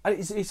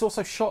 It's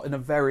also shot in a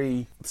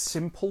very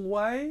simple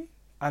way,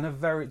 and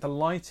the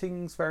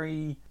lighting's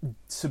very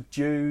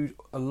subdued.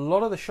 A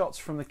lot of the shots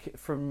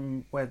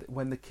from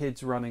when the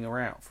kid's running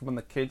around, from when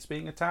the kid's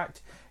being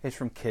attacked, is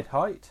from kid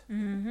height.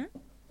 Mm-hmm.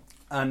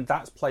 And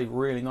that's played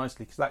really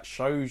nicely because that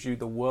shows you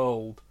the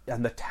world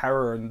and the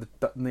terror and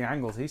the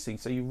angles he's seeing.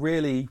 So you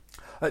really,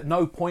 at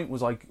no point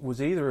was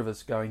either of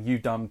us going, "You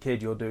dumb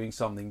kid, you're doing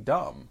something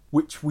dumb,"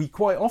 which we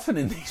quite often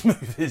in these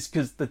movies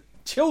because the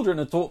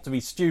children are taught to be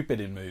stupid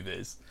in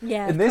movies.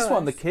 Yeah. In this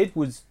one, the kid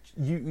was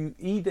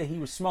either he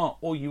was smart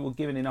or you were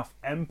given enough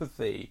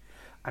empathy,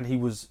 and he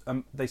was.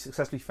 They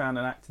successfully found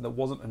an actor that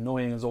wasn't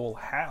annoying as all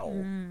hell,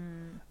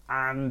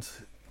 and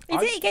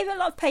he gave it a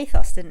lot of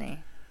pathos, didn't he?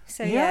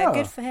 So yeah,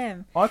 good for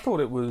him. I thought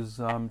it was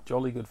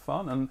jolly good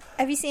fun. And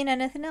have you seen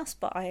anything else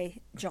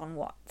by John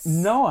Watts?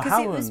 No, I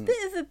haven't. Because it was a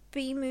bit of a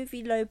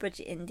B-movie,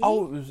 low-budget indie.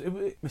 Oh,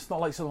 it's not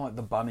like something like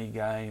The Bunny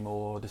Game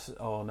or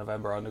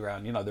November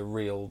Underground. You know, the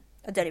real...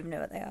 I don't even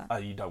know what they are.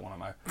 You don't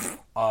want to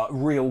know.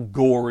 Real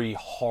gory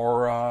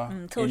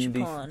horror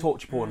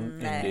torture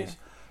porn indies.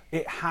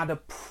 It had a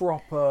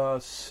proper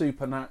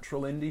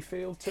supernatural indie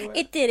feel to it.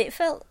 It did. It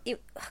felt... I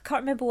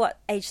can't remember what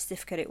age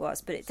certificate it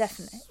was, but it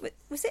definitely...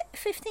 Was it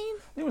 15?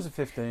 It was a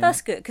 15.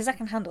 That's good, because I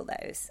can handle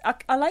those.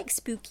 I like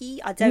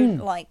spooky. I don't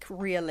like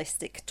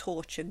realistic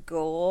torture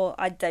gore.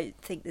 I don't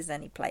think there's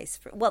any place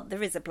for it. Well,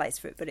 there is a place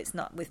for it, but it's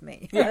not with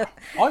me. Yeah.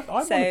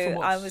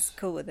 I was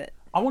cool with it.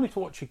 I wanted to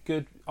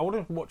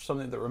watch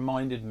something that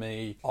reminded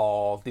me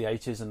of the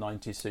 80s and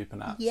 90s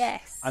supernats.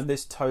 Yes. And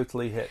this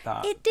totally hit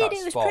that. It did.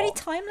 It was pretty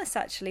timeless,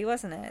 actually,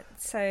 wasn't it?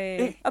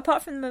 So,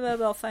 apart from the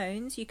mobile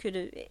phones, you could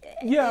have...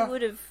 It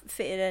would have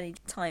fitted any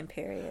time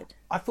period.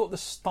 I thought the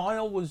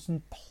style was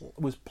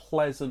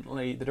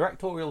pleasantly... The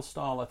directorial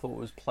style, I thought,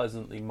 was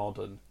pleasantly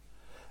modern.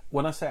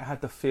 When I say it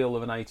had the feel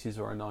of an 80s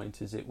or a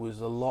 90s, it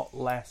was a lot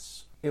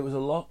less... It was a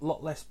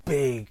lot less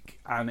big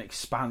and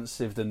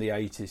expansive than the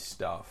 80s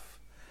stuff.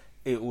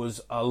 It was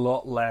a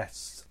lot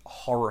less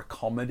horror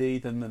comedy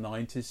than the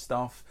 90s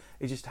stuff.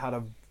 It just had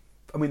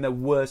there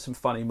were some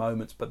funny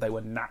moments, but they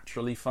were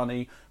naturally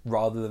funny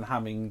rather than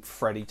having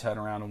Freddy turn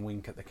around and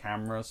wink at the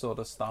camera sort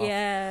of stuff.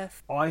 Yeah.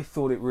 I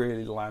thought it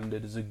really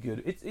landed as a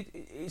good...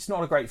 It's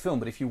not a great film,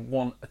 but if you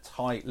want a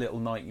tight little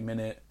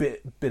 90-minute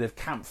bit of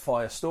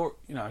campfire story,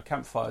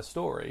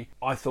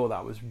 I thought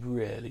that was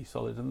really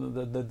solid. And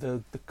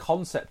the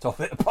concept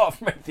of it, apart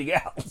from anything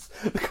else,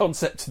 the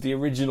concept of the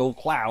original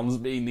clowns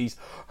being these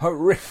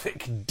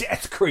horrific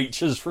death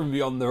creatures from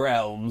beyond the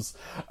realms,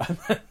 and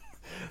then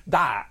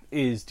that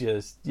is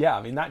just,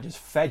 that just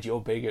fed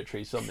your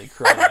bigotry something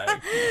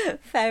crazy.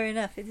 Fair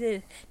enough, it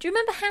did. Do you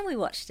remember how we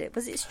watched it?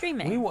 Was it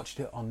streaming? We watched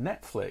it on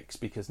Netflix,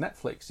 because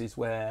Netflix is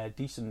where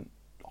decent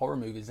horror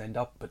movies end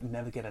up but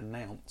never get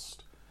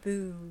announced.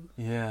 Boo.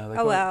 Yeah,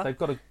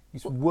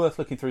 it's worth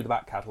looking through the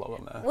back catalogue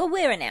on there. Well,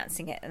 we're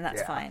announcing it, and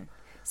that's fine.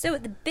 So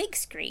at the big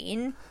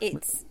screen,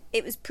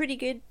 it was pretty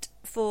good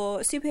for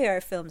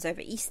superhero films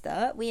over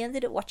Easter. We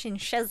ended up watching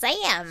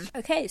Shazzam.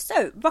 Okay,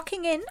 so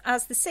rocking in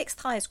as the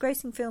 6th highest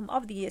grossing film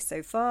of the year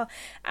so far,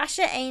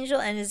 Asher Angel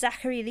and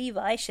Zachary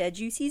Levi share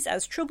duties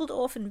as troubled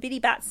orphan Billy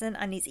Batson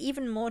and his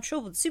even more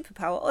troubled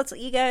superpower alter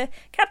ego,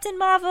 Captain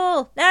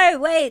Marvel. No,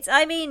 wait,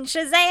 I mean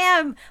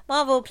Shazam!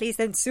 Marvel, please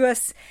don't sue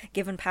us.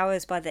 Given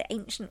powers by the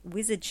ancient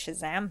wizard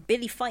Shazzam,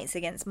 Billy fights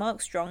against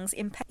Mark Strong's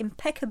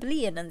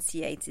impeccably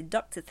enunciated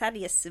Dr.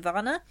 Thaddeus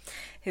Sivana,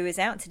 who is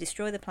out to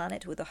destroy the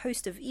planet with a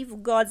host of evil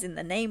gods in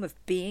the name of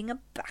being a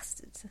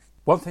bastard.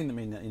 One thing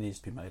that needs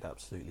to be made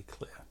absolutely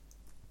clear.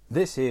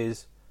 This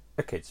is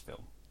a kids'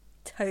 film.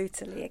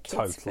 Totally a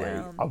kids'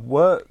 film. I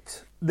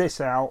worked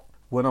this out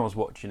when I was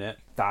watching it,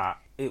 that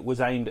it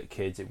was aimed at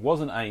kids. It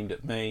wasn't aimed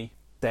at me.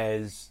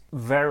 There's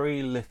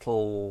very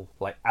little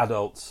like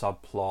adult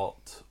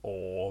subplot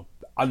or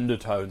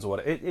undertones or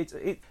whatever.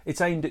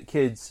 It's aimed at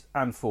kids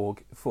and for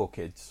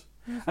kids.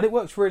 Mm-hmm. And it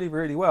works really,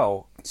 really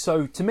well.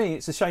 So to me,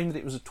 it's a shame that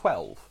it was a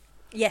 12.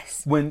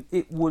 Yes. When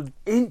it would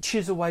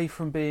inches away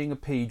from being a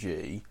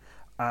PG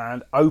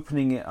and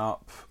opening it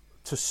up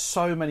to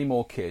so many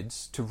more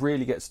kids to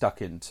really get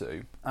stuck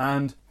into.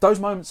 And those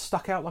moments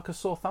stuck out like a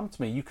sore thumb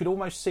to me. You could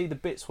almost see the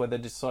bits where they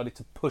decided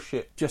to push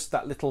it just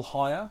that little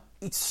higher.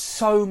 It's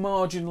so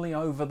marginally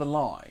over the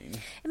line.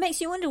 It makes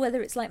you wonder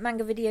whether it's like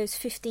manga videos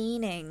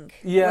 15ing,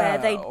 yeah, where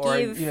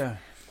they'd give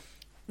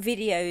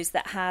videos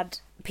that had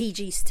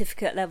PG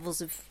certificate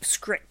levels of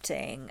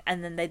scripting,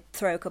 and then they'd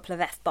throw a couple of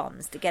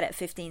F-bombs to get it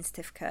 15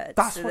 certificates.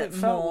 That's so what that it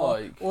felt more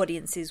like.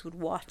 Audiences would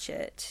watch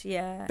it,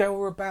 yeah. There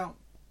were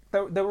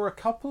a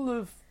couple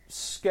of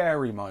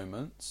scary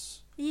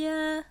moments.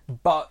 Yeah.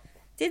 But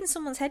didn't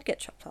someone's head get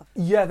chopped off?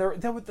 Yeah,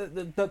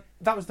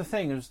 that was the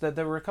thing. Is that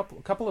there were a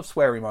couple of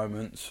sweary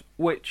moments,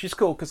 which is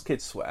cool because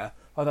kids swear.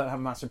 I don't have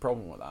a massive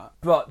problem with that.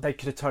 But they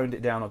could have toned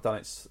it down or done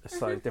it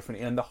slightly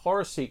differently. And the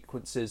horror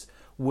sequences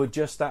were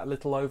just that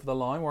little over the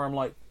line, where I'm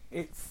like,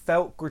 it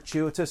felt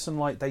gratuitous, and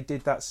like they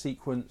did that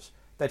sequence.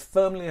 They'd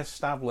firmly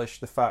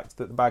established the fact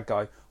that the bad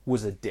guy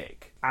was a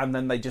dick, and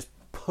then they just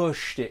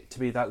pushed it to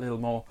be that little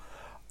more.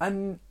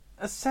 And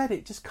as I said,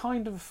 it just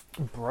kind of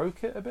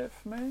broke it a bit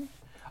for me.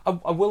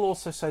 I will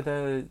also say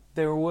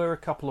there were a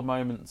couple of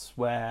moments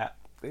where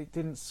it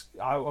didn't.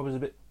 I was a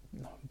bit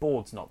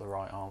bored's not the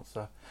right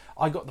answer.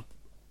 I got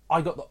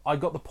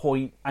the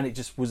point, and it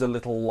just was a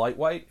little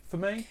lightweight for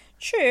me.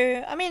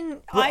 True. I mean,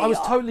 I was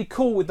totally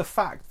cool with the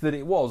fact that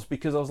it was,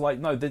 because I was like,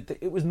 no,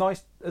 it was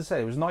nice. As I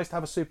say, it was nice to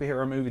have a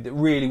superhero movie that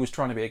really was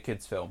trying to be a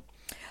kids' film.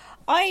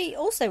 I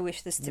also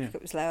wish the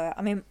certificate was lower.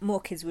 I mean, more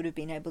kids would have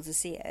been able to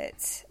see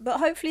it. But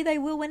hopefully they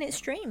will when it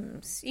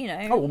streams, you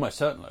know. Oh, almost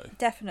certainly.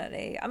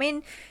 Definitely. I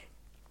mean,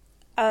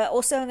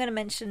 also I'm going to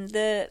mention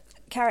the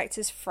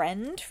character's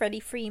friend, Freddie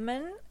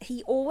Freeman.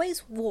 He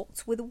always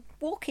walked with a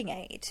walking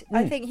aid.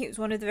 I think he was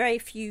one of the very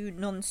few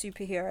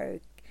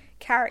non-superhero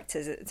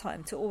characters at the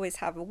time to always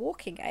have a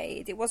walking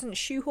aid. It wasn't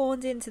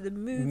shoehorned into the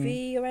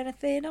movie or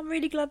anything. I'm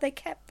really glad they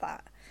kept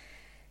that.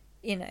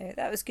 You know,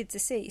 that was good to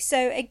see.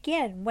 So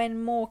again,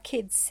 when more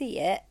kids see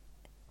it,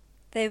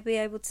 they'll be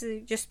able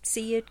to just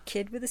see a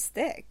kid with a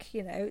stick,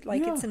 you know,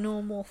 like it's a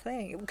normal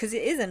thing. Because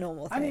it is a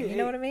normal thing, you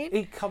know what I mean?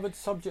 It covered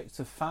subjects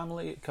of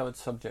family, it covered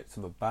subjects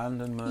of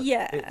abandonment.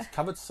 Yeah. It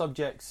covered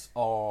subjects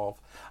of...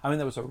 I mean,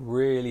 there was a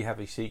really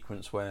heavy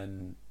sequence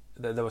when...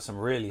 There were some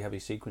really heavy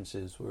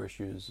sequences where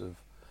issues of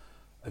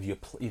your,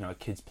 you know, a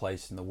kid's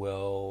place in the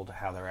world,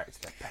 how they react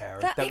to their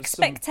parents. That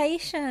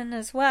expectation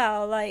as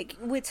well. Like,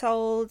 we're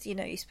told, you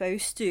know, you're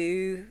supposed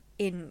to,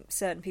 in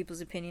certain people's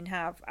opinion,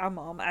 have a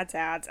mom, a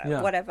dad,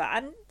 whatever.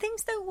 And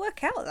things don't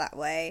work out that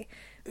way.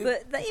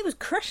 But it was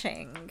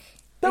crushing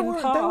there were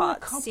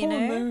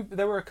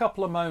a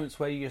couple of moments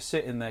where you're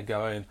sitting there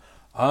going,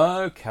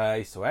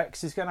 okay, so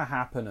X is going to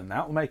happen and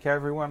that will make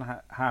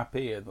everyone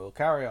happy and we'll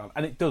carry on.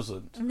 And it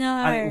doesn't. No.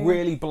 And it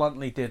really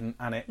bluntly didn't.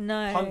 And it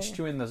punched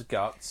you in the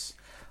guts.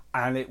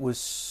 And it was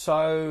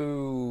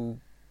so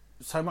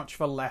much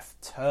of a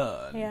left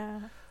turn. Yeah.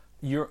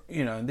 You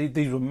know,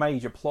 these were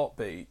major plot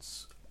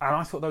beats. And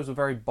I thought those were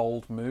very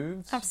bold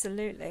moves.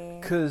 Absolutely.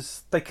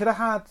 Because they could have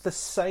had the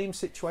same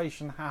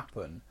situation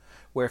happen,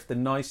 where if the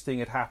nice thing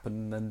had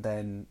happened and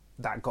then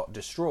that got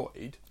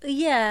destroyed.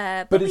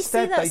 Yeah, but we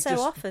see that so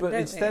often, But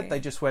don't instead we? they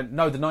just went,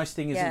 no, the nice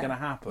thing isn't going to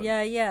happen.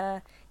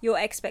 Yeah. Your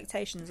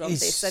expectations of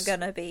this are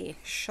going to be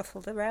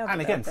shuffled around and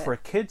again, for a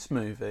kids'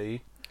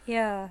 movie...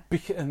 Yeah.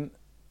 And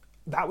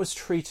that was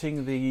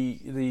treating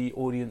the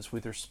audience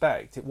with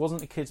respect. It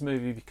wasn't a kids'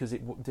 movie because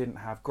it didn't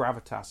have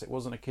gravitas. It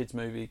wasn't a kids'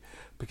 movie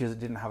because it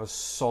didn't have a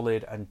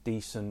solid and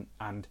decent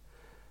and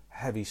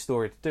heavy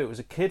story to do. It was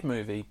a kid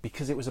movie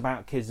because it was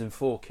about kids and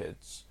for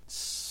kids.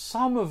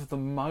 Some of the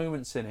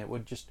moments in it were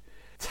just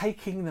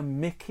taking the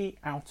mickey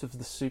out of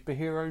the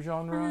superhero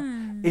genre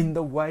in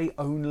the way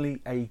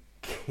only a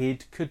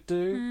kid could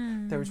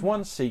do. There is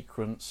one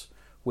sequence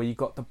where you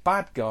got the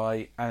bad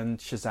guy and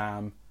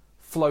Shazzam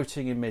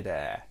floating in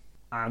midair,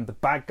 and the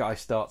bad guy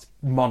starts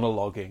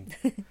monologuing.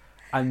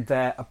 And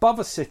they're above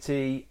a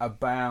city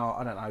about,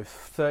 I don't know,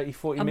 30,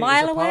 40 metres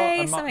mile apart.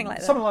 away, something like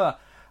that. Something like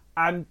that.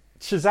 And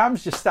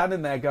Shazzam's just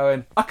standing there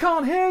going, I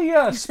can't hear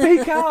you,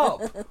 speak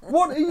up.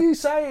 What are you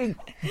saying?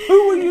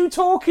 Who are you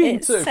talking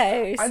it's to? So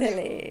and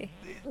silly.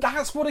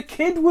 That's what a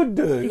kid would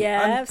do.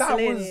 Yeah, and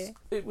absolutely.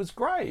 It was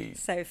great.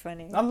 So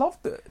funny. I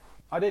loved it.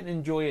 I didn't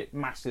enjoy it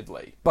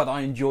massively, but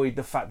I enjoyed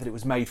the fact that it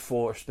was made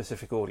for a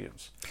specific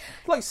audience.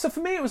 Like, so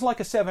for me, it was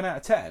like a 7 out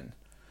of 10.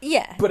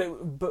 Yeah.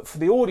 But for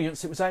the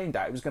audience it was aimed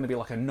at, it was going to be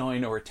like a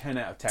 9 or a 10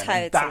 out of 10.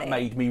 Totally. And that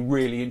made me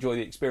really enjoy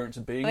the experience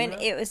of being there.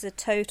 It was a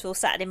total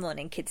Saturday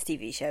morning kids'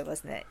 TV show,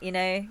 wasn't it? You know?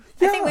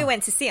 Yeah. I think we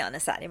went to see it on a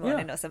Saturday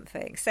morning or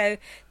something. So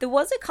there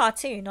was a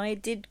cartoon. I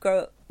did grow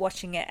up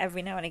watching it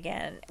every now and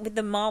again with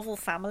the Marvel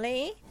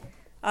family.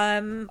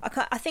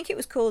 I think it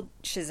was called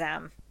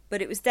Shazzam.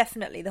 But it was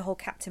definitely the whole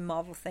Captain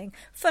Marvel thing.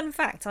 Fun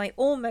fact, I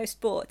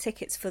almost bought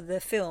tickets for the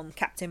film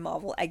Captain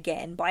Marvel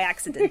again by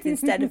accident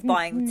instead of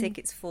buying the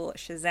tickets for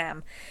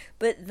Shazzam.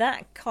 But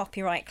that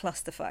copyright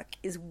clusterfuck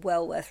is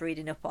well worth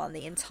reading up on.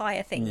 The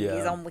entire thing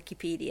is on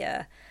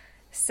Wikipedia.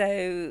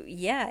 So,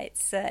 yeah,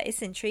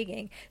 it's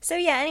intriguing. So,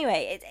 yeah,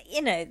 anyway,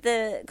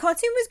 the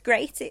cartoon was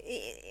great.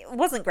 It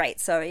wasn't great,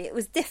 sorry. It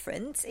was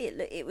different.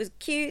 It was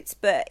cute,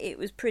 but it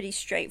was pretty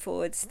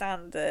straightforward,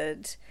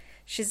 standard.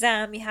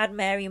 Shazzam, you had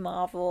Mary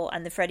Marvel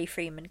and the Freddie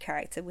Freeman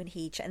character when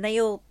and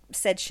they all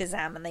said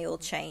Shazzam and they all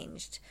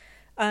changed.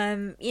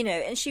 And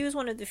she was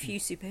one of the few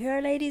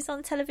superhero ladies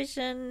on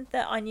television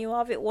that I knew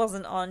of. It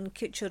wasn't on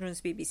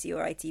children's BBC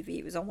or ITV.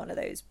 It was on one of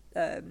those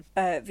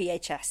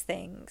VHS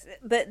things.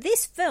 But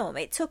this film,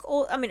 it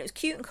was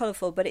cute and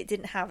colourful, but it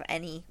didn't have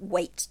any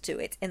weight to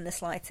it in the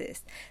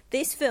slightest.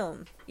 This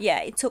film,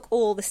 it took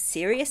all the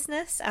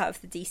seriousness out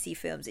of the DC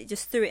films. It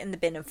just threw it in the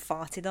bin and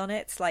farted on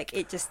it. Like,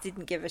 it just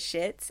didn't give a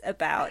shit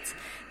about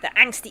the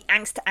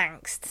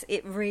angst.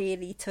 It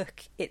really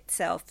took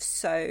itself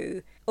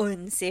so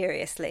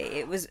unseriously.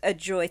 It was a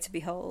joy to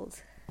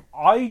behold.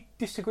 I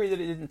disagree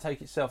that it didn't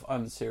take itself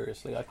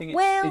unseriously. I think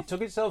it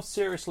took itself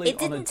seriously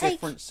on a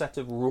different set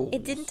of rules.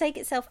 It didn't take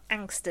itself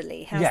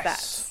angstily. How's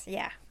that?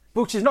 Yeah.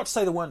 Which is not to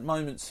say there weren't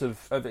moments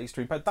of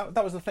extreme pain.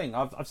 That was the thing.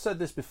 I've said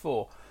this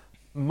before.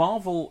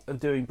 Marvel are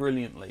doing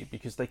brilliantly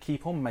because they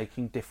keep on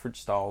making different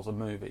styles of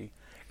movie.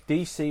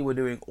 DC were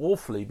doing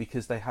awfully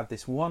because they had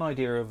this one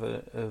idea of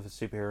a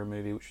superhero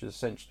movie, which was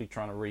essentially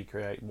trying to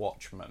recreate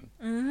Watchmen.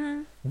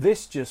 Mm-hmm.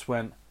 This just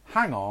went,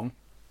 hang on,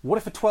 what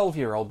if a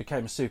 12-year-old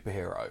became a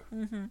superhero?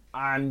 Mm-hmm.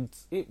 And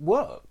it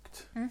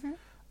worked. Mm-hmm.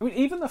 I mean,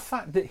 even the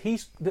fact that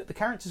the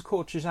character's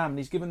called Shazzam and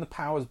he's given the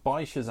powers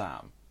by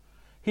Shazzam,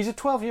 he's a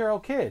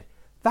 12-year-old kid.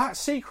 That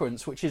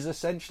sequence, which is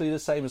essentially the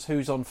same as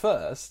Who's on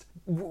First,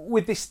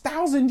 with this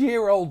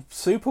 1,000-year-old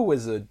super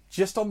wizard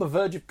just on the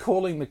verge of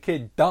calling the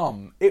kid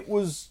dumb, it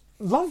was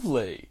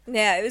lovely.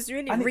 Yeah, it was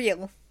really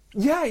real.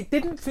 It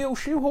didn't feel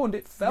shoehorned.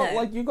 It felt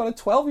like you got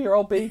a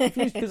 12-year-old being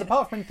confused because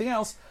apart from anything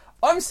else,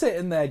 I'm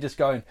sitting there just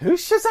going,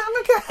 who's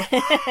Shazzam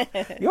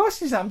again? You're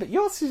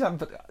Shazzam,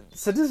 but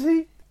so does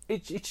he?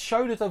 It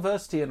showed a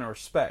diversity and a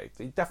respect.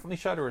 It definitely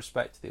showed a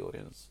respect to the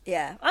audience.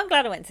 Yeah, I'm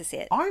glad I went to see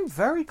it. I'm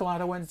very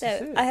glad I went to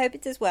see it. I hope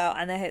it does well,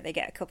 and I hope they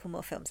get a couple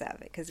more films out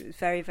of it, because it was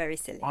very, very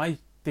silly. I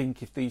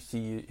think if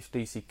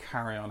DC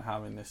carry on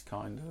having this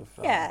kind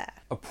of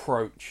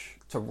approach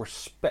to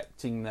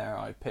respecting their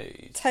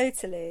IPs...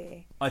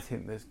 Totally. I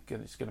think it's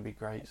going to be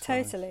great.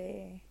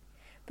 Totally.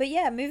 But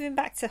yeah, moving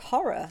back to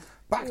horror.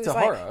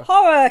 Horror?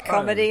 Horror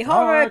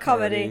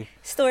comedy.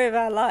 Story of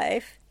our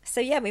life. So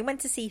yeah, we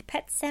went to see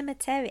Pet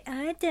Semetary.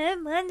 I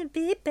don't want to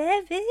be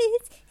buried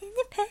in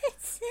the Pet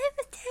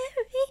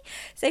Semetary.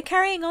 So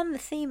carrying on the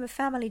theme of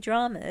family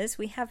dramas,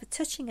 we have a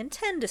touching and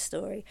tender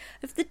story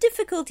of the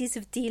difficulties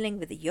of dealing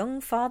with a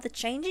young father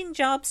changing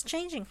jobs,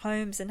 changing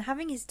homes, and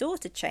having his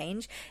daughter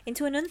change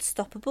into an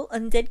unstoppable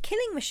undead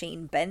killing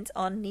machine bent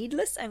on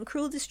needless and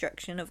cruel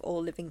destruction of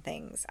all living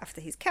things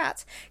after his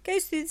cat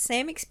goes through the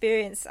same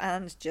experience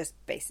and just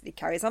basically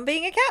carries on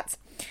being a cat.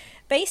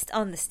 Based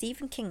on the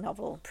Stephen King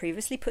novel,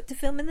 previously put to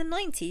film in the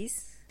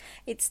 90s,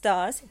 it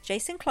stars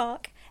Jason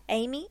Clarke,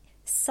 Amy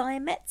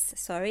Seimetz,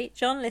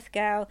 John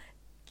Lithgow,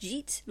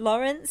 Jeet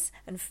Lawrence,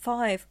 and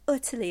 5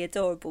 utterly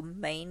adorable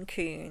Maine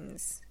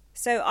Coons.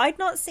 So I'd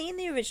not seen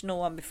the original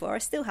one before, I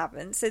still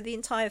haven't, so the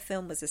entire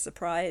film was a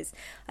surprise.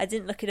 I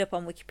didn't look it up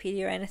on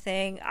Wikipedia or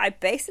anything. I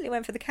basically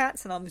went for the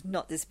cats and I was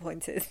not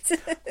disappointed.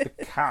 The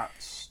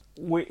cats,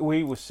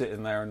 we were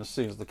sitting there, and as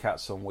soon as the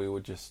cats on, we were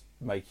just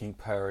making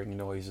purring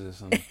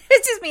noises. And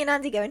it's just me and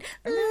Andy going...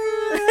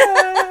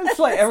 It's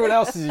like everyone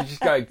else is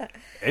just going,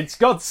 it's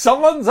got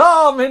someone's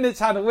arm in its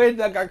hand, and we're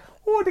going,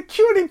 oh, the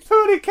cutie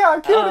pooty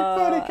cat.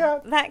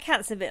 That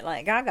cat's a bit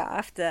like Gaga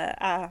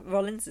after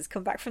Rollins has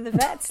come back from the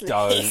vet sleep.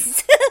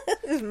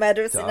 He's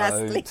murderous in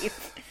our sleep.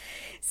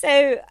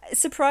 So,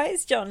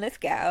 surprised John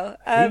Lithgow.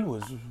 He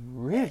was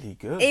really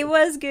good. He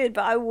was good,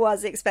 but I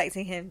was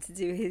expecting him to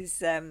do his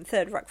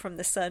Third Rock from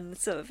the Sun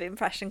sort of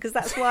impression, because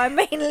that's what I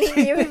mainly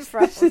knew him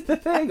from. This is the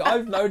thing.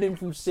 I've known him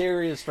from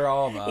serious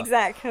drama.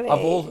 Exactly.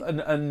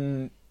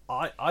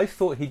 I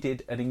thought he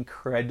did an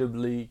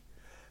incredibly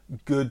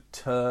good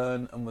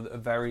turn and with a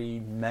very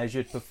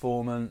measured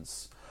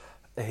performance.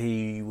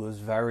 He was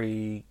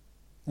very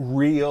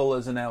real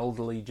as an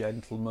elderly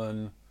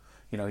gentleman.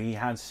 You know, he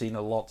had seen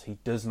a lot. He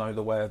does know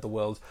the way of the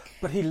world.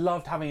 But he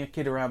loved having a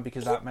kid around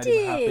because that made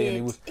him happy. And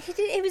he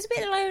was a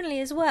bit lonely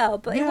as well,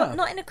 but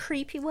not in a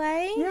creepy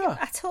way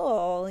at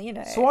all, you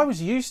know. So I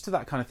was used to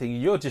that kind of thing.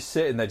 You're just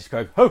sitting there just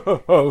going, ho,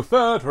 ho, ho,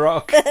 Third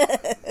Rock.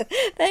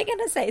 They're going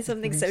to say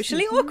something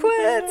socially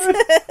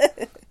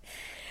awkward.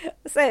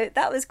 So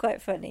that was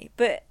quite funny.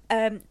 But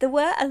there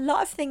were a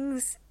lot of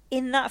things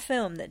in that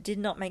film that did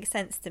not make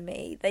sense to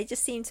me. They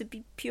just seemed to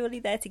be purely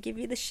there to give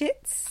you the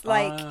shits.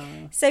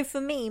 So for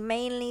me,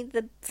 mainly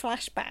the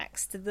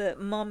flashbacks to the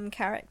mom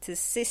character's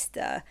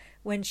sister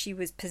when she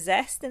was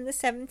possessed in the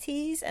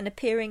 70s and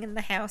appearing in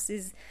the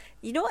houses.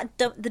 You know what?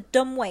 The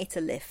dumbwaiter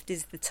lift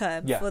is the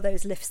term for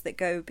those lifts that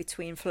go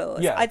between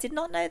floors. Yeah. I did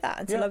not know that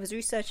until I was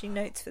researching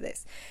notes for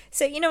this.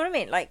 So you know what I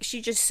mean? Like she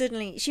was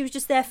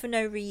just there for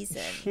no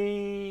reason.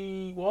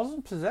 She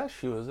wasn't possessed.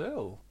 She was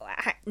ill.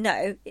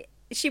 No.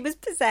 She was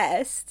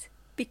possessed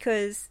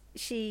because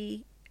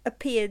she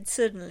appeared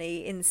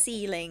suddenly in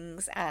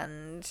ceilings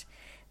and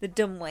the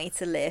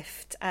dumbwaiter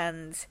lift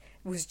and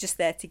was just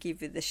there to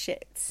give you the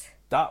shits.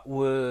 That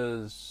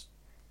was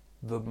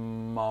the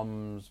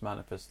mum's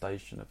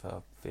manifestation of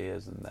her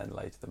fears, and then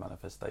later the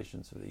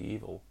manifestations of the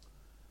evil.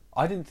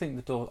 I didn't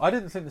think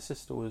the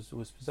sister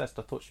was possessed.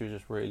 I thought she was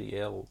just really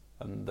ill,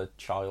 and the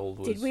child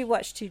was. Did we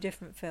watch two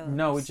different films?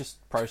 No, we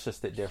just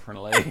processed it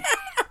differently.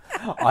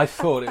 I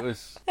thought it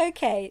was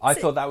okay. I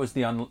thought that was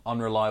the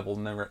unreliable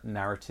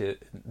narrative.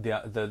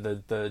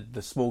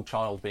 The small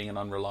child being an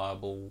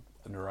unreliable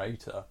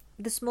narrator.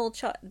 The small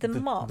child, the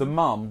mum. The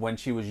mum when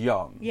she was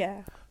young.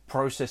 Yeah.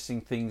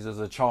 Processing things as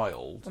a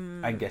child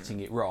and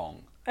getting it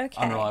wrong.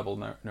 Okay. Unreliable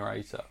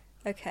narrator.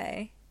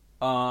 Okay.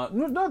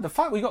 No, the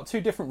fact we got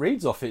two different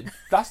reads off it,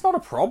 that's not a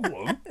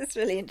problem. That's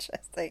really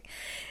interesting.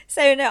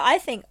 So no, I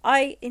think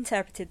I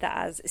interpreted that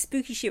as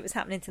spooky shit was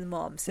happening to the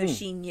mom, so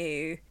she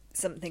knew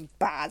something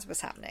bad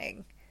was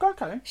happening.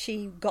 Okay.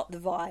 She got the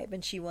vibe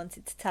and she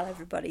wanted to tell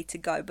everybody to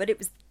go, but it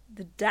was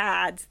the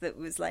dad that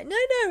was like, no,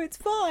 it's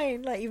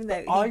fine. Like, even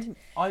though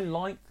I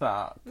like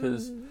that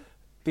because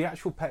the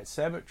actual Pet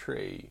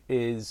Semetary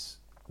is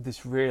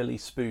this really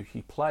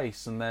spooky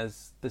place, and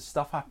there's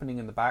stuff happening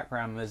in the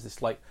background, and there's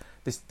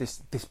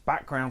this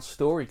background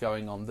story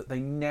going on that they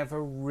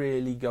never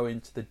really go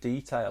into the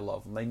detail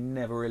of, and they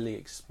never really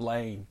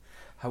explain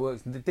how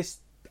it works.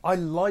 I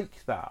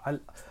like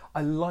that.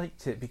 I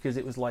liked it because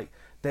it was like,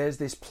 there's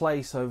this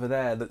place over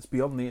there that's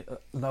beyond the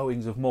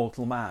knowings of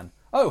mortal man.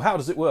 Oh, how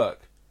does it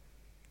work?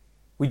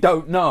 We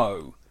don't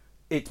know.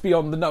 It's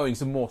beyond the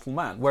knowings of mortal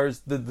man.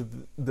 Whereas the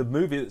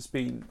movie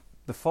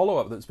the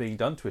follow-up that's being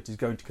done to it is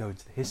going to go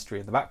into the history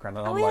in the background.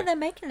 And I'm they're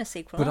making a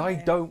sequel. But I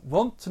don't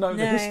want to know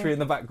the history in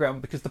the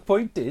background because the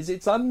point is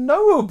it's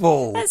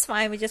unknowable. That's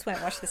fine. We just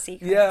won't watch the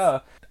sequel. Yeah,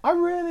 I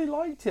really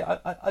liked it.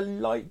 I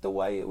liked the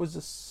way it was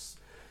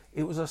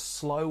a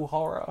slow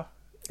horror.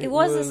 It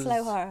was a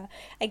slow horror.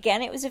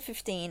 Again, it was a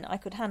 15. I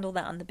could handle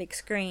that on the big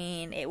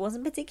screen. It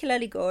wasn't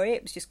particularly gory.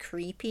 It was just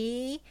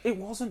creepy. It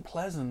wasn't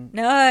pleasant.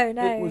 No.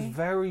 It was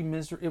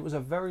It was a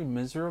very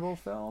miserable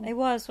film. It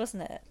was,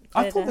 wasn't it?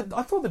 I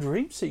thought the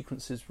dream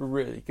sequences were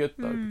really good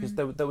though, because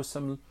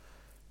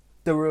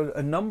there were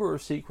a number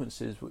of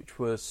sequences which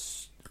were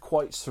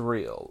quite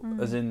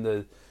surreal, as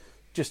in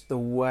just the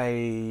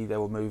way they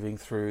were moving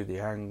through the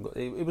angle.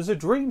 It was a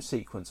dream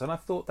sequence, and I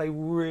thought they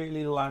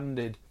really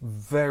landed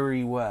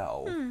very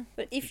well.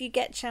 But if you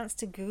get a chance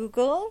to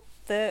Google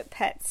the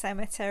Pet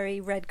Semetary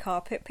red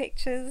carpet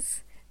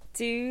pictures,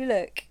 do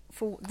look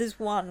for. There's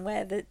one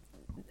where the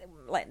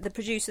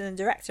producer and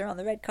director are on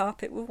the red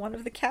carpet with one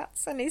of the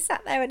cats, and he's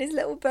sat there in his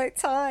little bow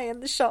tie,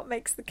 and the shot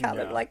makes the cat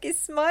look like he's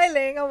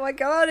smiling. Oh my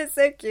god, it's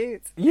so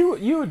cute. You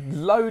were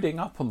loading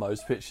up on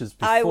those pictures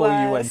before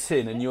you went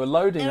in, and you were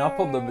loading up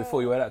on them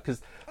before you went out,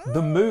 because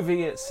the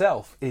movie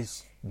itself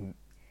is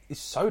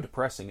so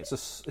depressing. It's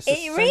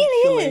essentially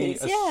really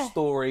is, a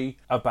story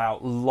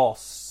about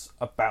loss,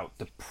 about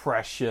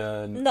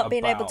depression, not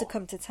being able to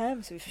come to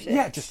terms with shit.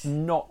 Yeah, just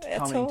not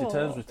coming to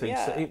terms with things.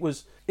 Yeah.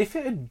 So if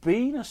it had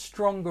been a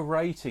stronger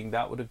rating,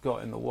 that would have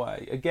got in the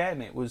way.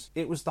 Again, it was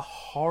the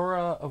horror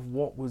of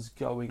what was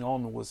going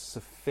on was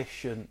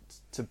sufficient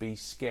to be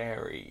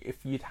scary.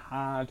 If you'd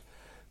had,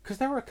 because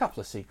there were a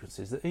couple of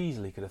sequences that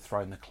easily could have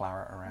thrown the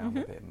claret around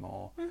a bit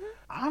more,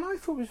 and I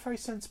thought it was very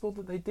sensible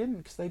that they didn't,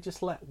 because they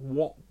just let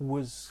what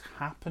was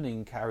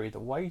happening carry the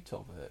weight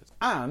of it.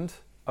 And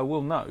I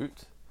will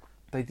note,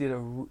 they did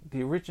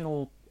the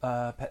original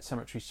Pet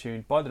Semetary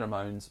tune by the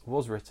Ramones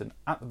was written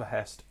at the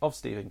behest of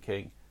Stephen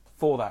King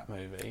for that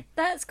movie.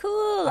 That's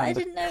cool. I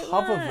didn't know it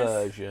was. The cover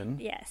version,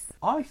 yes,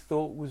 I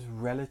thought was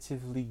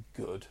relatively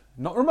good.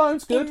 Not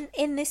Ramones good.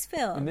 In this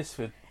film. In this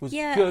film was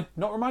good.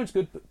 Not Ramones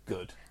good, but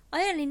good.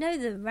 I only know I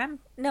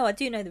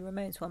do know the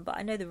Ramones one, but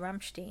I know the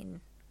Rammstein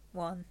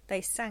one.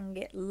 They sang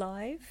it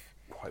live.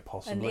 Quite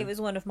possibly. And it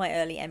was one of my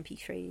early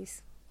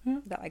MP3s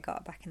that I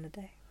got back in the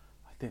day.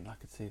 I think I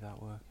could see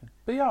that working.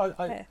 But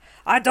yeah,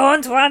 I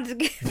don't want to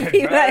be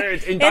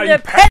buried in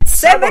the Pet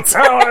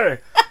Semetary.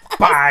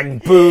 Bang,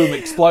 boom,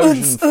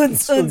 explosion.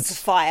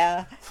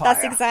 Fire.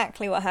 That's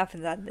exactly what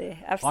happens, Andy.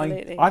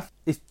 Absolutely.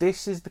 If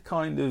this is the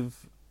kind of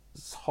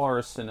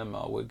horror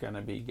cinema we're going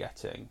to be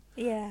getting,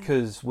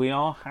 because we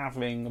are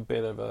having a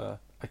bit of a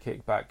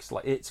kickback.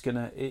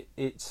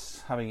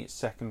 It's having its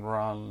second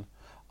run.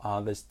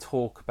 There's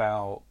talk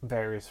about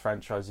various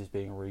franchises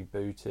being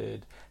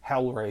rebooted.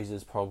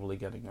 Hellraiser's probably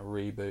getting a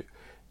reboot.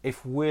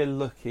 if we're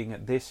looking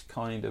at this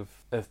kind of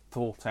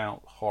thought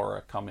out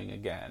horror coming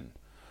again,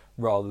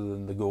 rather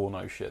than the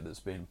Gorno shit that's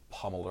been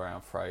pummeled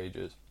around for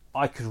ages,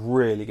 I could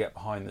really get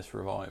behind this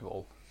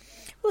revival.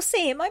 We'll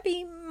see. It might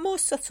be more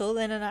subtle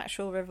than an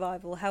actual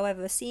revival.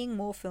 However, seeing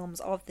more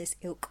films of this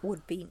ilk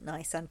would be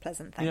nice and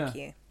pleasant. Thank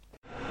you.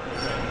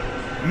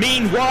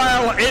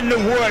 Meanwhile, in the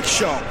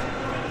workshop.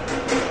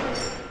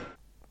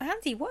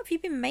 Andy, what have you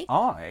been making?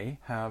 I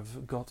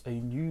have got a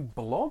new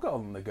blog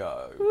on the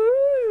go.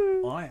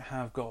 Ooh. I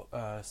have got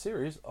a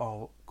series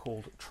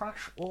called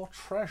Trash or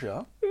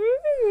Treasure.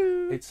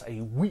 Ooh. It's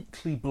a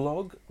weekly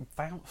blog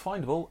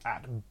findable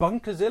at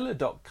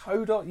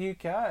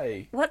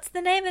bunkerzilla.co.uk. What's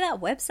the name of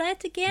that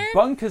website again?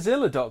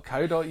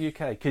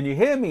 bunkerzilla.co.uk. Can you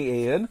hear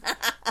me, Ian?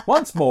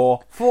 Once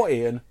more, for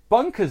Ian,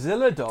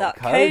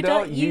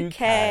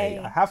 bunkerzilla.co.uk.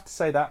 I have to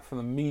say that from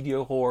the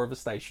media whore of a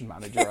station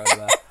manager over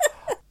there.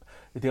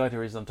 The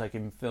idea is I'm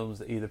taking films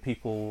that either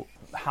people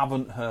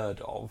haven't heard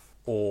of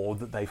or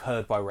that they've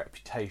heard by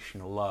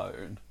reputation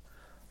alone,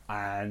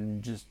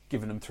 and just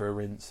giving them through a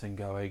rinse and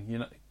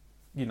going,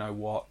 you know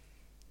what?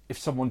 If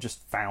someone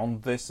just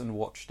found this and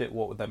watched it,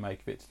 what would they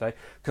make of it today?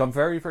 Because I'm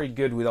very, very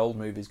good with old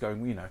movies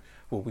going,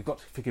 well, we've got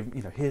to forgive,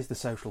 here's the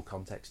social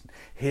context, and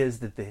here's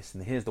the this,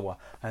 and here's the what.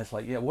 And it's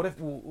like, yeah, what if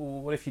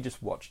you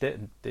just watched it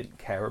and didn't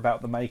care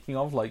about the making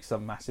of, like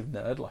some massive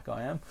nerd like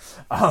I am?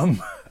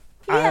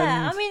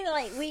 Yeah, I mean,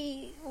 like,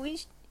 we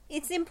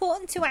it's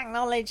important to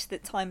acknowledge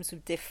that times were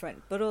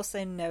different, but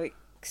also no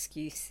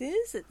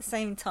excuses at the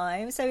same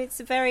time. So it's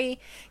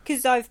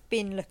because I've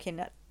been looking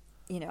at,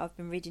 I've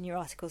been reading your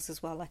articles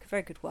as well, like a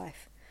very good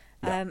wife.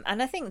 Yeah.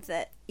 And I think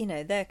that,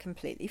 they're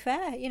completely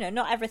fair.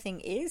 Not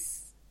everything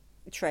is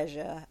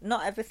treasure.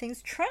 Not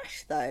everything's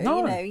trash, though.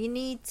 No. You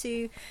need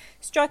to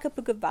strike up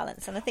a good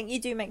balance. And I think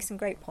you do make some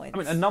great points. I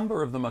mean, a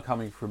number of them are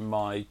coming from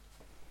my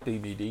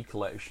DVD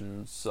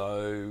collection,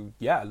 so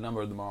yeah, a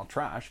number of them are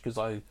trash, because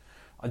I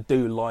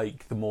do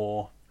like the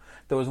more...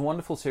 There was a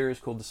wonderful series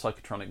called the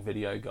Psychotronic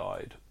Video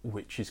Guide,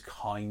 which is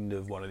kind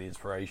of one of the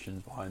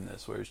inspirations behind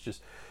this, where it's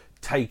just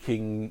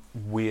taking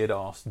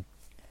weird-ass,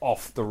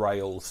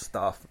 off-the-rails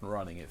stuff and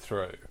running it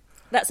through.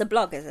 That's a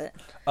blog, is it?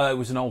 It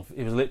was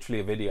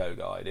literally a video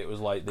guide. It was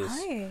like this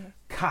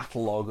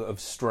catalogue of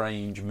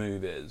strange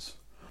movies.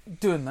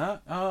 Doing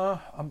that,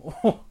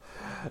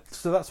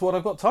 so that's what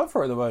I've got time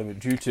for at the moment,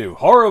 due to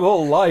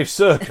horrible life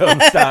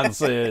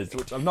circumstances,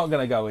 which I'm not going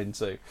to go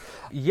into.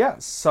 Yeah,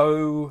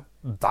 so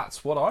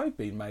that's what I've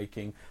been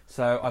making.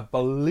 So I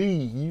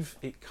believe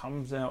it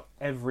comes out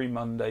every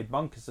Monday,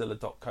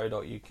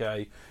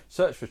 bunkerzilla.co.uk.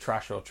 Search for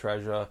Trash or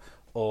Treasure,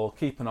 or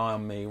keep an eye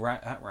on me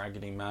at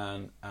Raggedy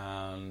Man,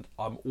 and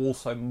I'm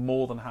also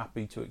more than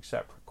happy to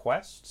accept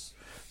requests.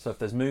 So if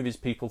there's movies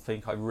people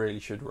think I really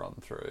should run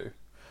through,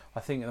 I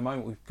think at the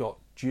moment we've got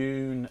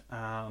Dune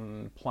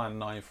and Plan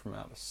 9 from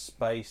Outer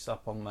Space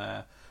up on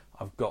there.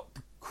 I've got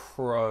The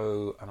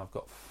Crow and I've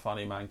got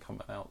Funny Man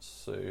coming out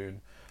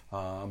soon.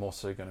 I'm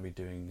also going to be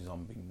doing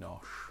Zombie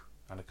Nosh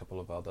and a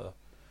couple of other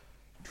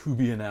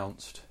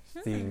to-be-announced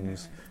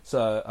things.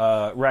 So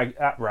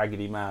at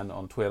Raggedy Man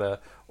on Twitter,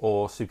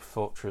 or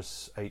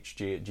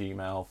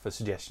superfortresshg@gmail for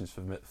suggestions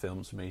for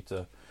films for me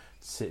to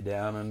sit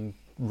down and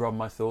run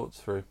my thoughts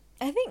through.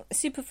 I think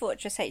Super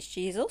Fortress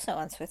HG is also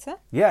on Twitter.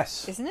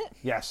 Yes. Isn't it?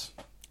 Yes.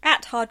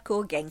 At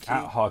Hardcore Genki.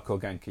 At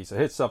Hardcore Genki. So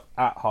hit us up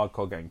at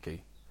Hardcore Genki.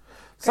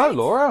 So,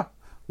 Laura,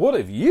 what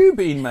have you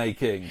been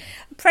making?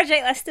 A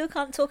project I still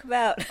can't talk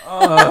about. This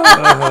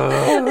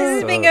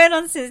has been going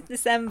on since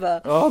December.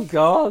 Oh,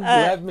 God.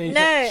 Let me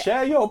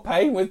share your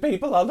pain with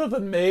people other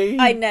than me.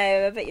 I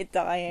know. I bet you're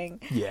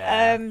dying.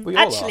 Yeah.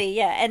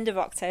 End of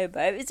October.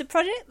 It was a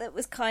project that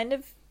was kind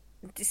of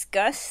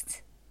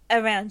discussed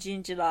around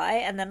June, July,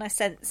 and then I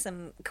sent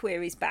some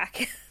queries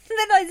back. And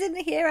then I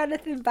didn't hear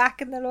anything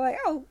back, and they're like,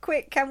 oh,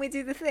 quick, can we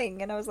do the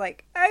thing? And I was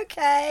like,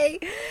 okay.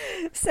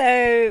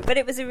 So, but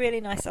it was a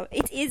really nice,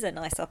 it is a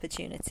nice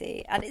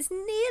opportunity, and it's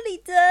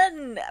nearly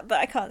done, but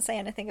I can't say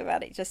anything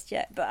about it just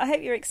yet. But I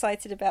hope you're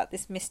excited about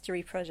this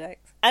mystery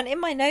project. And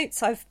in my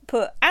notes, I've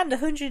put, and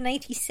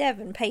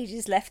 187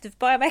 pages left of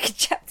Biomecha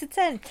Chapter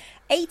 10.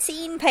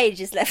 18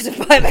 pages left of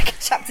Biomecha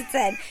Chapter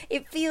 10.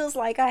 It feels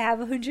like I have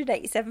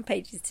 187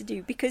 pages to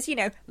do because,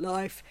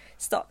 life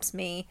stops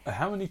me.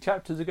 How many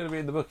chapters are going to be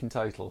in the book in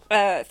total?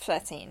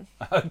 13.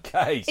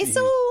 Okay.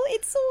 So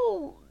it's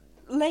all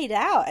laid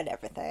out and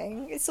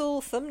everything. It's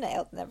all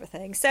thumbnailed and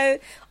everything. So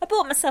I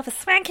bought myself a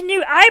swanky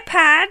new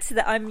iPad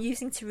that I'm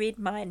using to read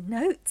my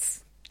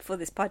notes for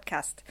this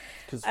podcast.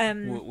 Because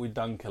we've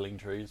done Killing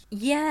Trees.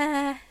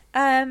 Yeah.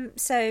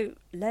 So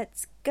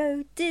let's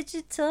go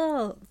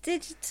digital.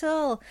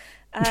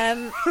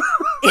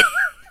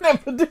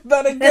 Never do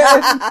that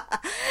again.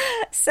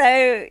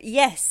 So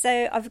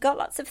I've got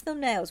lots of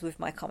thumbnails with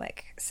my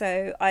comic.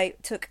 So I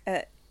took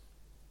a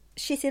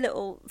shitty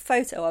little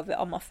photo of it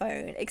on my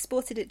phone,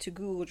 exported it to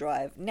Google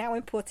Drive, now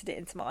imported it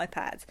into my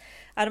iPad,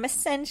 and I'm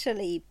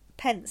essentially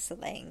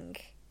penciling.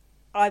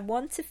 I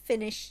want to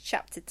finish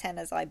chapter 10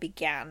 as I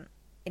began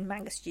in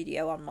Manga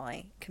Studio on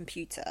my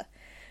computer,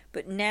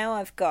 but now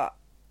I've got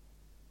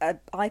an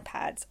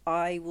iPad,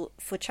 I will,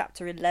 for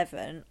chapter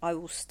 11, I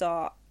will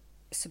start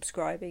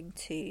subscribing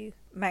to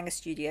Manga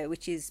Studio,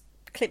 which is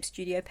Clip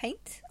Studio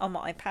Paint on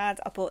my iPad.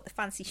 I bought the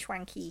fancy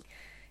schwanky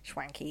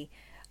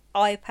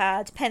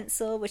iPad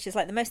pencil, which is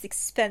like the most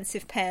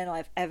expensive pen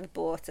I've ever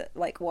bought at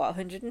like, what,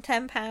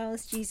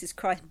 £110? Jesus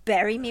Christ,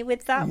 bury me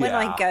with that when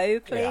I go,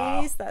 please.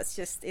 Yeah. That's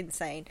just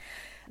insane.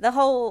 The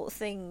whole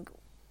thing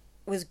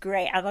was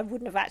great, and I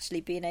wouldn't have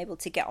actually been able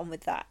to get on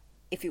with that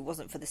if it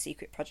wasn't for the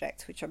secret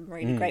project, which I'm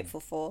really grateful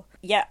for.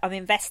 Yeah, I'm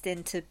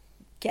investing to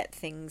get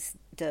things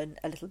done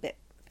a little bit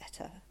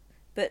better.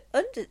 But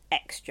under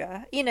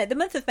extra, you know, the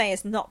month of May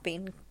has not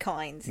been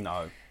kind.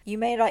 No. You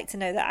may like to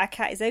know that our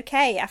cat is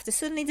okay after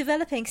suddenly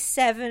developing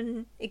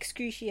 7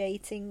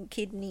 excruciating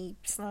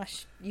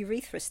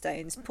kidney/urethra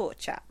stones. Poor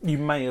chap. You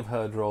may have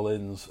heard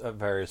Rollins at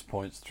various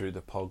points through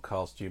the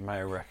podcast. You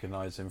may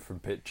recognise him from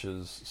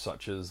pictures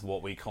such as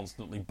what we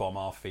constantly bomb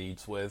our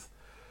feeds with.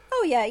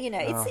 Oh yeah, you know,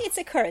 it's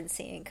a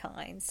currency in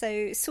kind.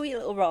 So sweet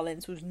little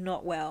Rollins was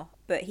not well,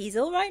 but he's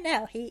all right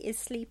now. He is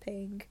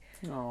sleeping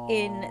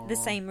in the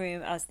same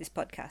room as this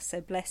podcast,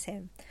 so bless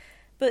him.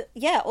 But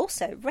yeah,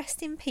 also,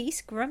 rest in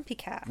peace, Grumpy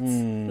Cat.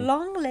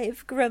 Long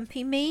live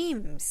Grumpy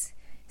Memes.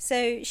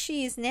 So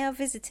she is now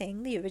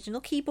visiting the original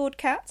keyboard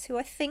cat, who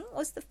I think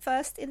was the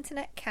first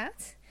internet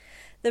cat.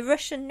 The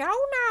Russian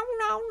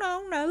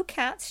no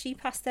cat she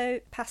passed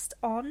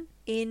on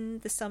in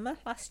the summer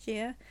last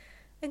year.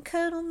 And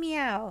Colonel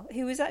Meow,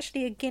 who was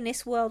actually a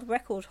Guinness World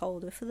Record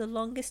holder for the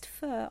longest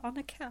fur on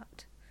a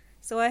cat.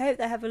 So I hope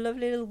they have a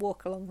lovely little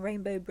walk along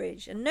Rainbow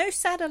Bridge. And no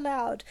sad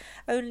allowed,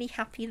 only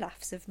happy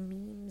laughs of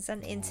memes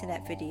and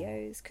internet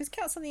videos. Because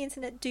cats on the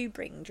internet do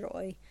bring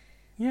joy.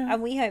 Yeah.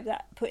 And we hope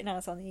that putting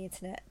ours on the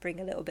internet bring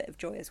a little bit of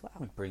joy as well.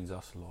 It brings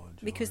us a lot of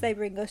joy. Because they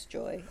bring us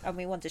joy. And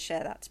we want to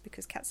share that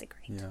because cats are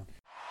great. Yeah.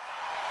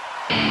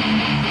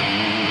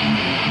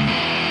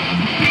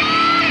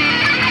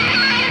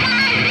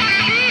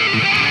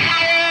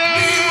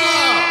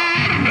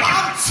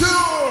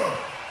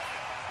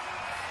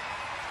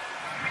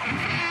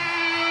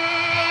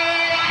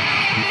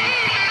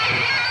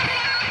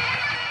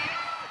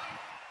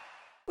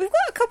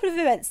 Of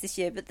events this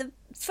year, but the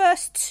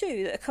first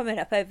 2 that are coming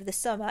up over the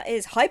summer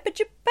is Hyper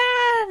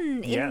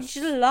Japan in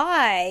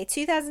July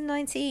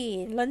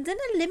 2019, London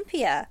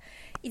Olympia.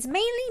 It's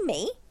mainly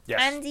me.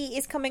 Andy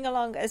is coming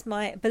along as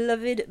my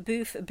beloved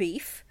Boof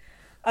Beef.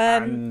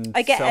 And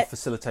I get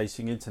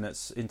self-facilitating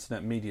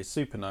internet media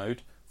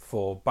supernode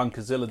for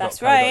bunkerzilla.co.uk.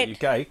 That's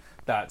right.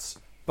 That's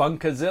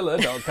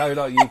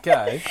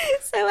bunkerzilla.co.uk.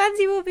 So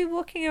Andy will be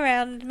walking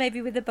around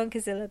maybe with a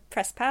Bunkerzilla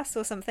press pass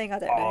or something, I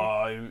don't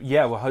know.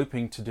 Yeah, we're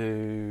hoping to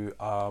do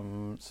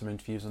some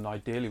interviews, and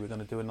ideally we're going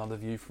to do another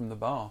view from the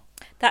bar.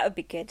 That would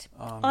be good.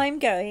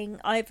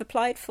 I've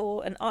applied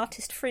for an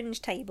artist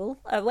fringe table.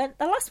 I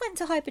last went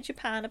to Hyper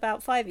Japan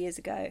about 5 years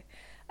ago.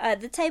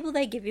 The table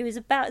they give you is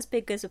about as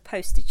big as a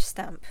postage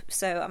stamp,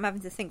 so I'm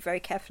having to think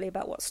very carefully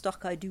about what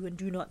stock I do and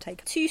do not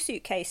take. 2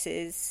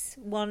 suitcases,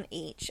 1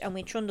 each, and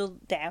we trundle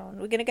down.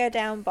 We're going to go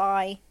down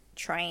by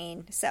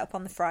train, set up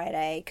on the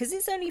Friday, because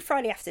it's only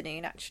Friday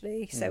afternoon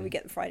actually, so we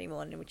get the Friday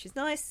morning, which is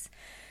nice.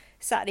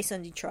 Saturday,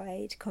 Sunday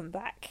trade, come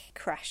back,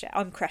 crash out.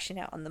 I'm crashing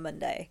out on the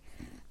Monday.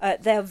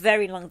 They're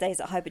very long days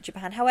at Hyper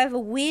Japan. However,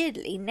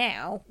 weirdly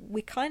now,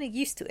 we're kind of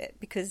used to it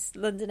because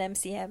London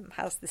MCM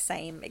has the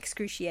same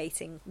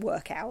excruciating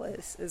work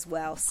hours as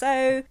well.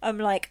 So I'm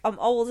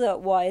older,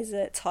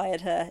 wiser,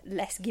 tireder,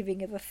 less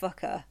giving of a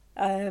fucker.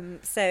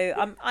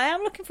 So I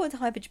am looking forward to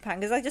Hyper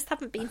Japan because I just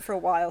haven't been for a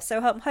while. So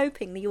I'm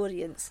hoping the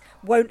audience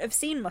won't have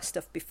seen my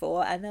stuff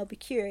before and they'll be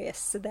curious.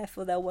 So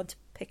therefore they'll want to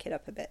pick it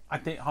up a bit. I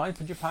think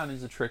Hyper Japan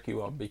is a tricky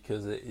one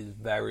because it is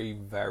very,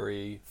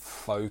 very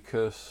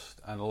focused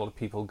and a lot of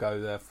people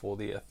go there for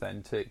the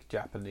authentic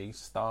Japanese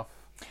stuff.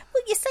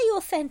 Well, you say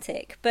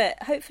authentic,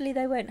 but hopefully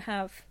they won't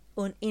have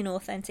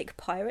inauthentic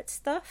pirate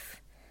stuff.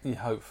 Yeah,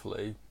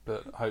 hopefully,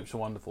 but hope's a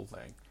wonderful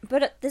thing.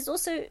 But there's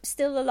also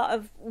still a lot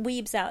of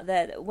weebs out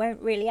there that won't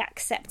really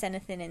accept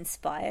anything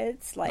inspired.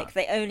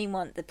 They only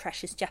want the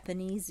precious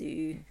Japanese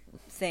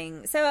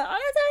thing. So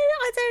I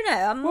don't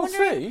know.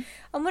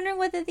 I'm wondering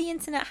whether the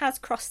internet has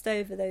crossed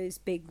over those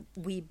big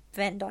weeb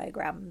Venn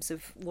diagrams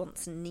of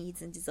wants and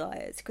needs and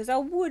desires. Because I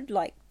would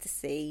like to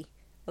see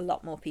a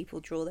lot more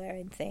people draw their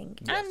own thing.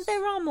 Yes. And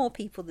there are more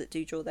people that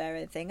do draw their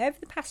own thing. Over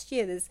the past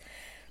year, there's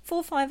 4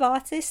 or 5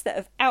 artists that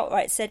have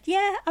outright said,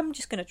 yeah, I'm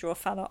just going to draw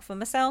fan art for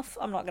myself.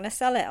 I'm not going to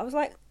sell it. I was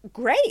like,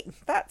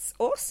 great, that's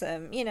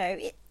awesome. You know,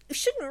 it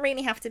shouldn't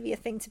really have to be a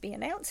thing to be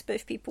announced, but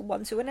if people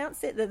want to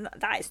announce it, then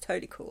that is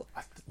totally cool.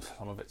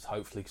 Some of it's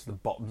hopefully because the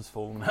bottom's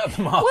fallen out of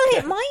the market.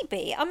 Well, it might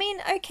be. I mean,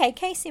 okay,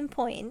 case in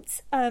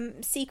point,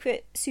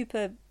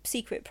 super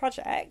secret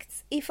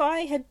projects. If I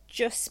had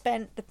just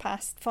spent the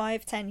past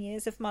 5-10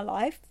 years of my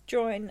life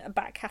drawing a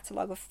back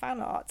catalogue of fan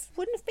art, I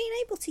wouldn't have been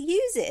able to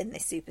use it in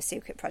this super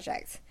secret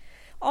project.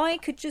 I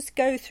could just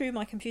go through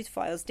my computer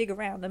files, dig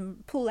around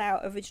and pull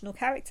out original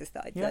characters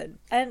that I'd done.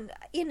 And,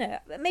 you know,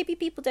 maybe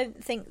people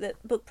don't think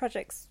that book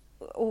projects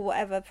or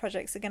whatever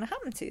projects are going to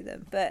happen to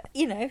them. But,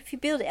 you know, if you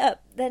build it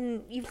up,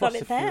 then you've Plus,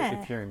 got it there.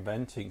 If you're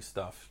inventing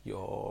stuff,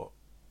 you're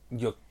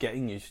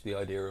getting used to the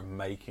idea of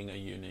making a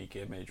unique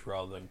image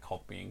rather than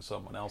copying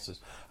someone else's.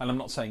 And I'm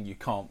not saying you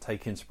can't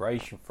take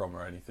inspiration from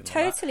or anything like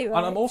that. Totally right.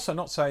 And I'm also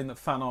not saying that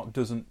fan art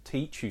doesn't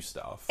teach you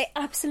stuff. It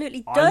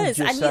absolutely does.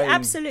 And saying, you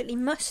absolutely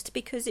must,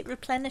 because it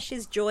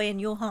replenishes joy in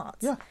your heart.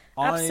 Yeah.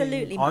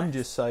 Absolutely I'm must.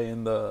 just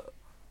saying that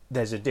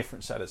there's a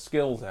different set of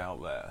skills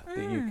out there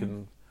that you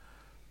can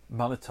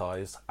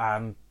monetize,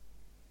 and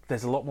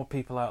there's a lot more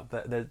people out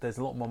there. There's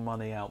a lot more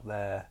money out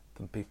there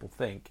than people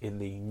think in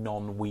the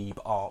non-weeb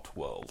art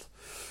world,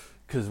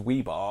 because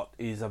weeb art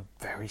is a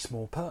very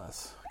small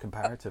purse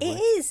comparatively.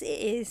 It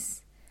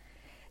is.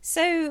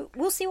 So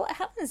we'll see what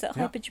happens at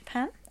Hyper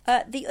Japan.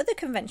 The other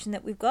convention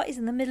that we've got is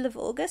in the middle of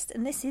August,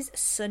 and this is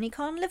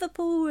SunnyCon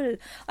Liverpool.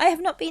 I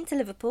have not been to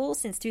Liverpool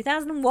since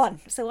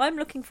 2001, so I'm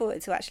looking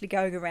forward to actually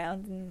going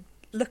around and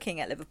looking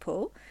at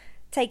Liverpool.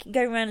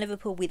 Going around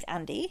Liverpool with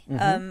Andy.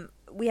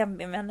 We haven't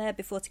been around there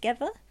before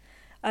together.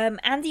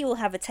 Andy will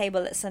have a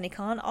table at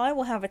SunnyCon. I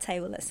will have a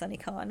table at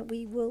SunnyCon.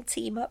 We will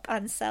team up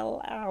and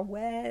sell our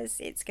wares.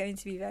 It's going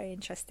to be very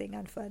interesting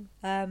and fun.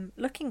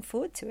 Looking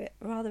forward to it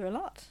rather a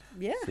lot.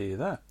 Yeah. See you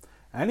there.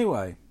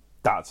 Anyway,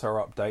 that's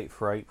our update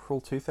for April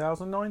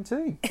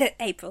 2019.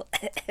 April.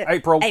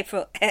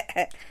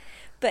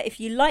 But if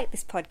you like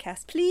this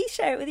podcast, please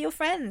share it with your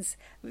friends.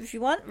 If you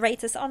want,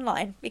 rate us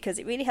online, because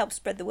it really helps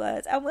spread the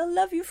word, and we'll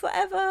love you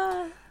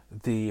forever.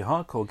 The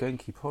Hardcore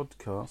Genki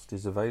podcast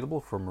is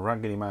available from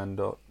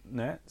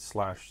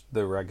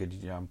raggedyman.net/The Raggedy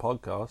Jam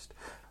Podcast,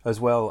 as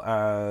well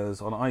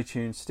as on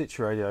iTunes,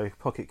 Stitcher Radio,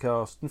 Pocket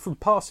Cast, and from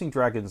Passing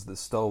Dragons that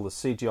stole the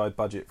CGI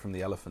budget from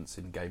the elephants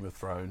in Game of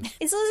Thrones.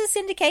 It's also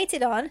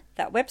syndicated on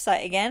that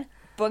website again,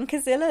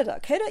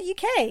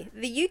 bunkerzilla.co.uk,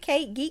 the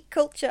UK geek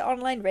culture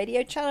online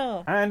radio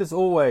channel. And as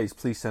always,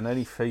 please send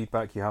any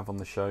feedback you have on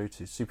the show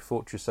to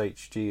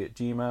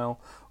superfortresshg@gmail.com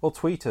or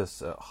tweet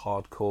us at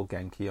Hardcore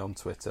Genki on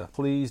Twitter.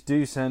 Please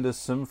do send us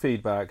some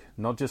feedback,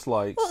 not just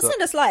likes. Well,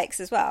 send us likes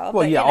as well.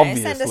 Well, but, yeah,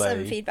 obviously. obviously. Send us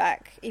some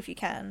feedback if you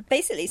can.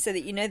 Basically, so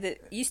that you know that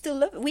you still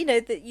love. We know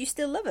that you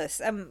still love us,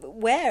 and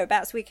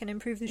whereabouts we can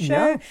improve the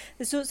show. Yeah.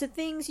 The sorts of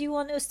things you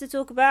want us to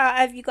talk about.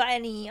 Have you got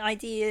any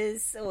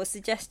ideas or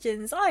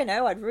suggestions? I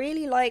know. I'd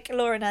really like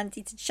Laura and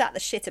Andy to chat the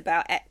shit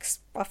about X.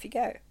 Off you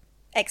go.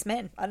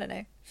 X-Men. I don't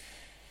know.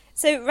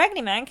 So,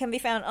 Raggedy Man can be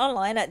found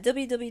online at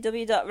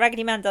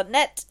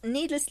www.raggedyman.net,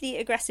 Needlessly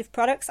Aggressive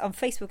Products on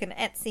Facebook and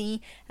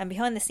Etsy, and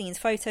behind-the-scenes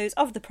photos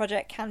of the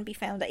project can be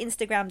found at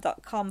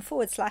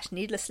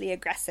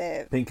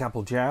instagram.com/needlesslyaggressive. Pink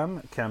Apple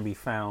Jam can be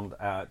found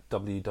at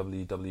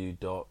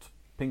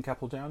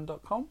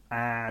www.pinkappleJam.com,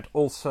 and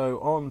also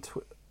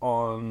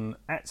on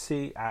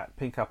Etsy at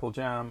Pink Apple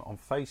Jam, on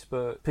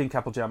Facebook, Pink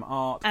Apple Jam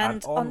Art,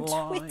 and on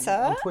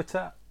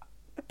Twitter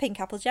Pink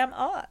Apple Jam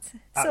Art.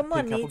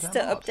 Someone needs to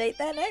update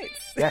their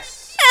notes.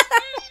 Yes.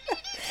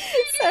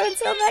 So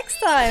until next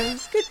time,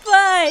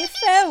 goodbye,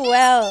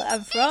 farewell,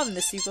 and from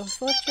the Super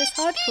Fortress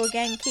Hardcore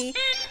Genki,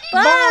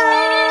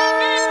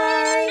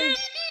 bye!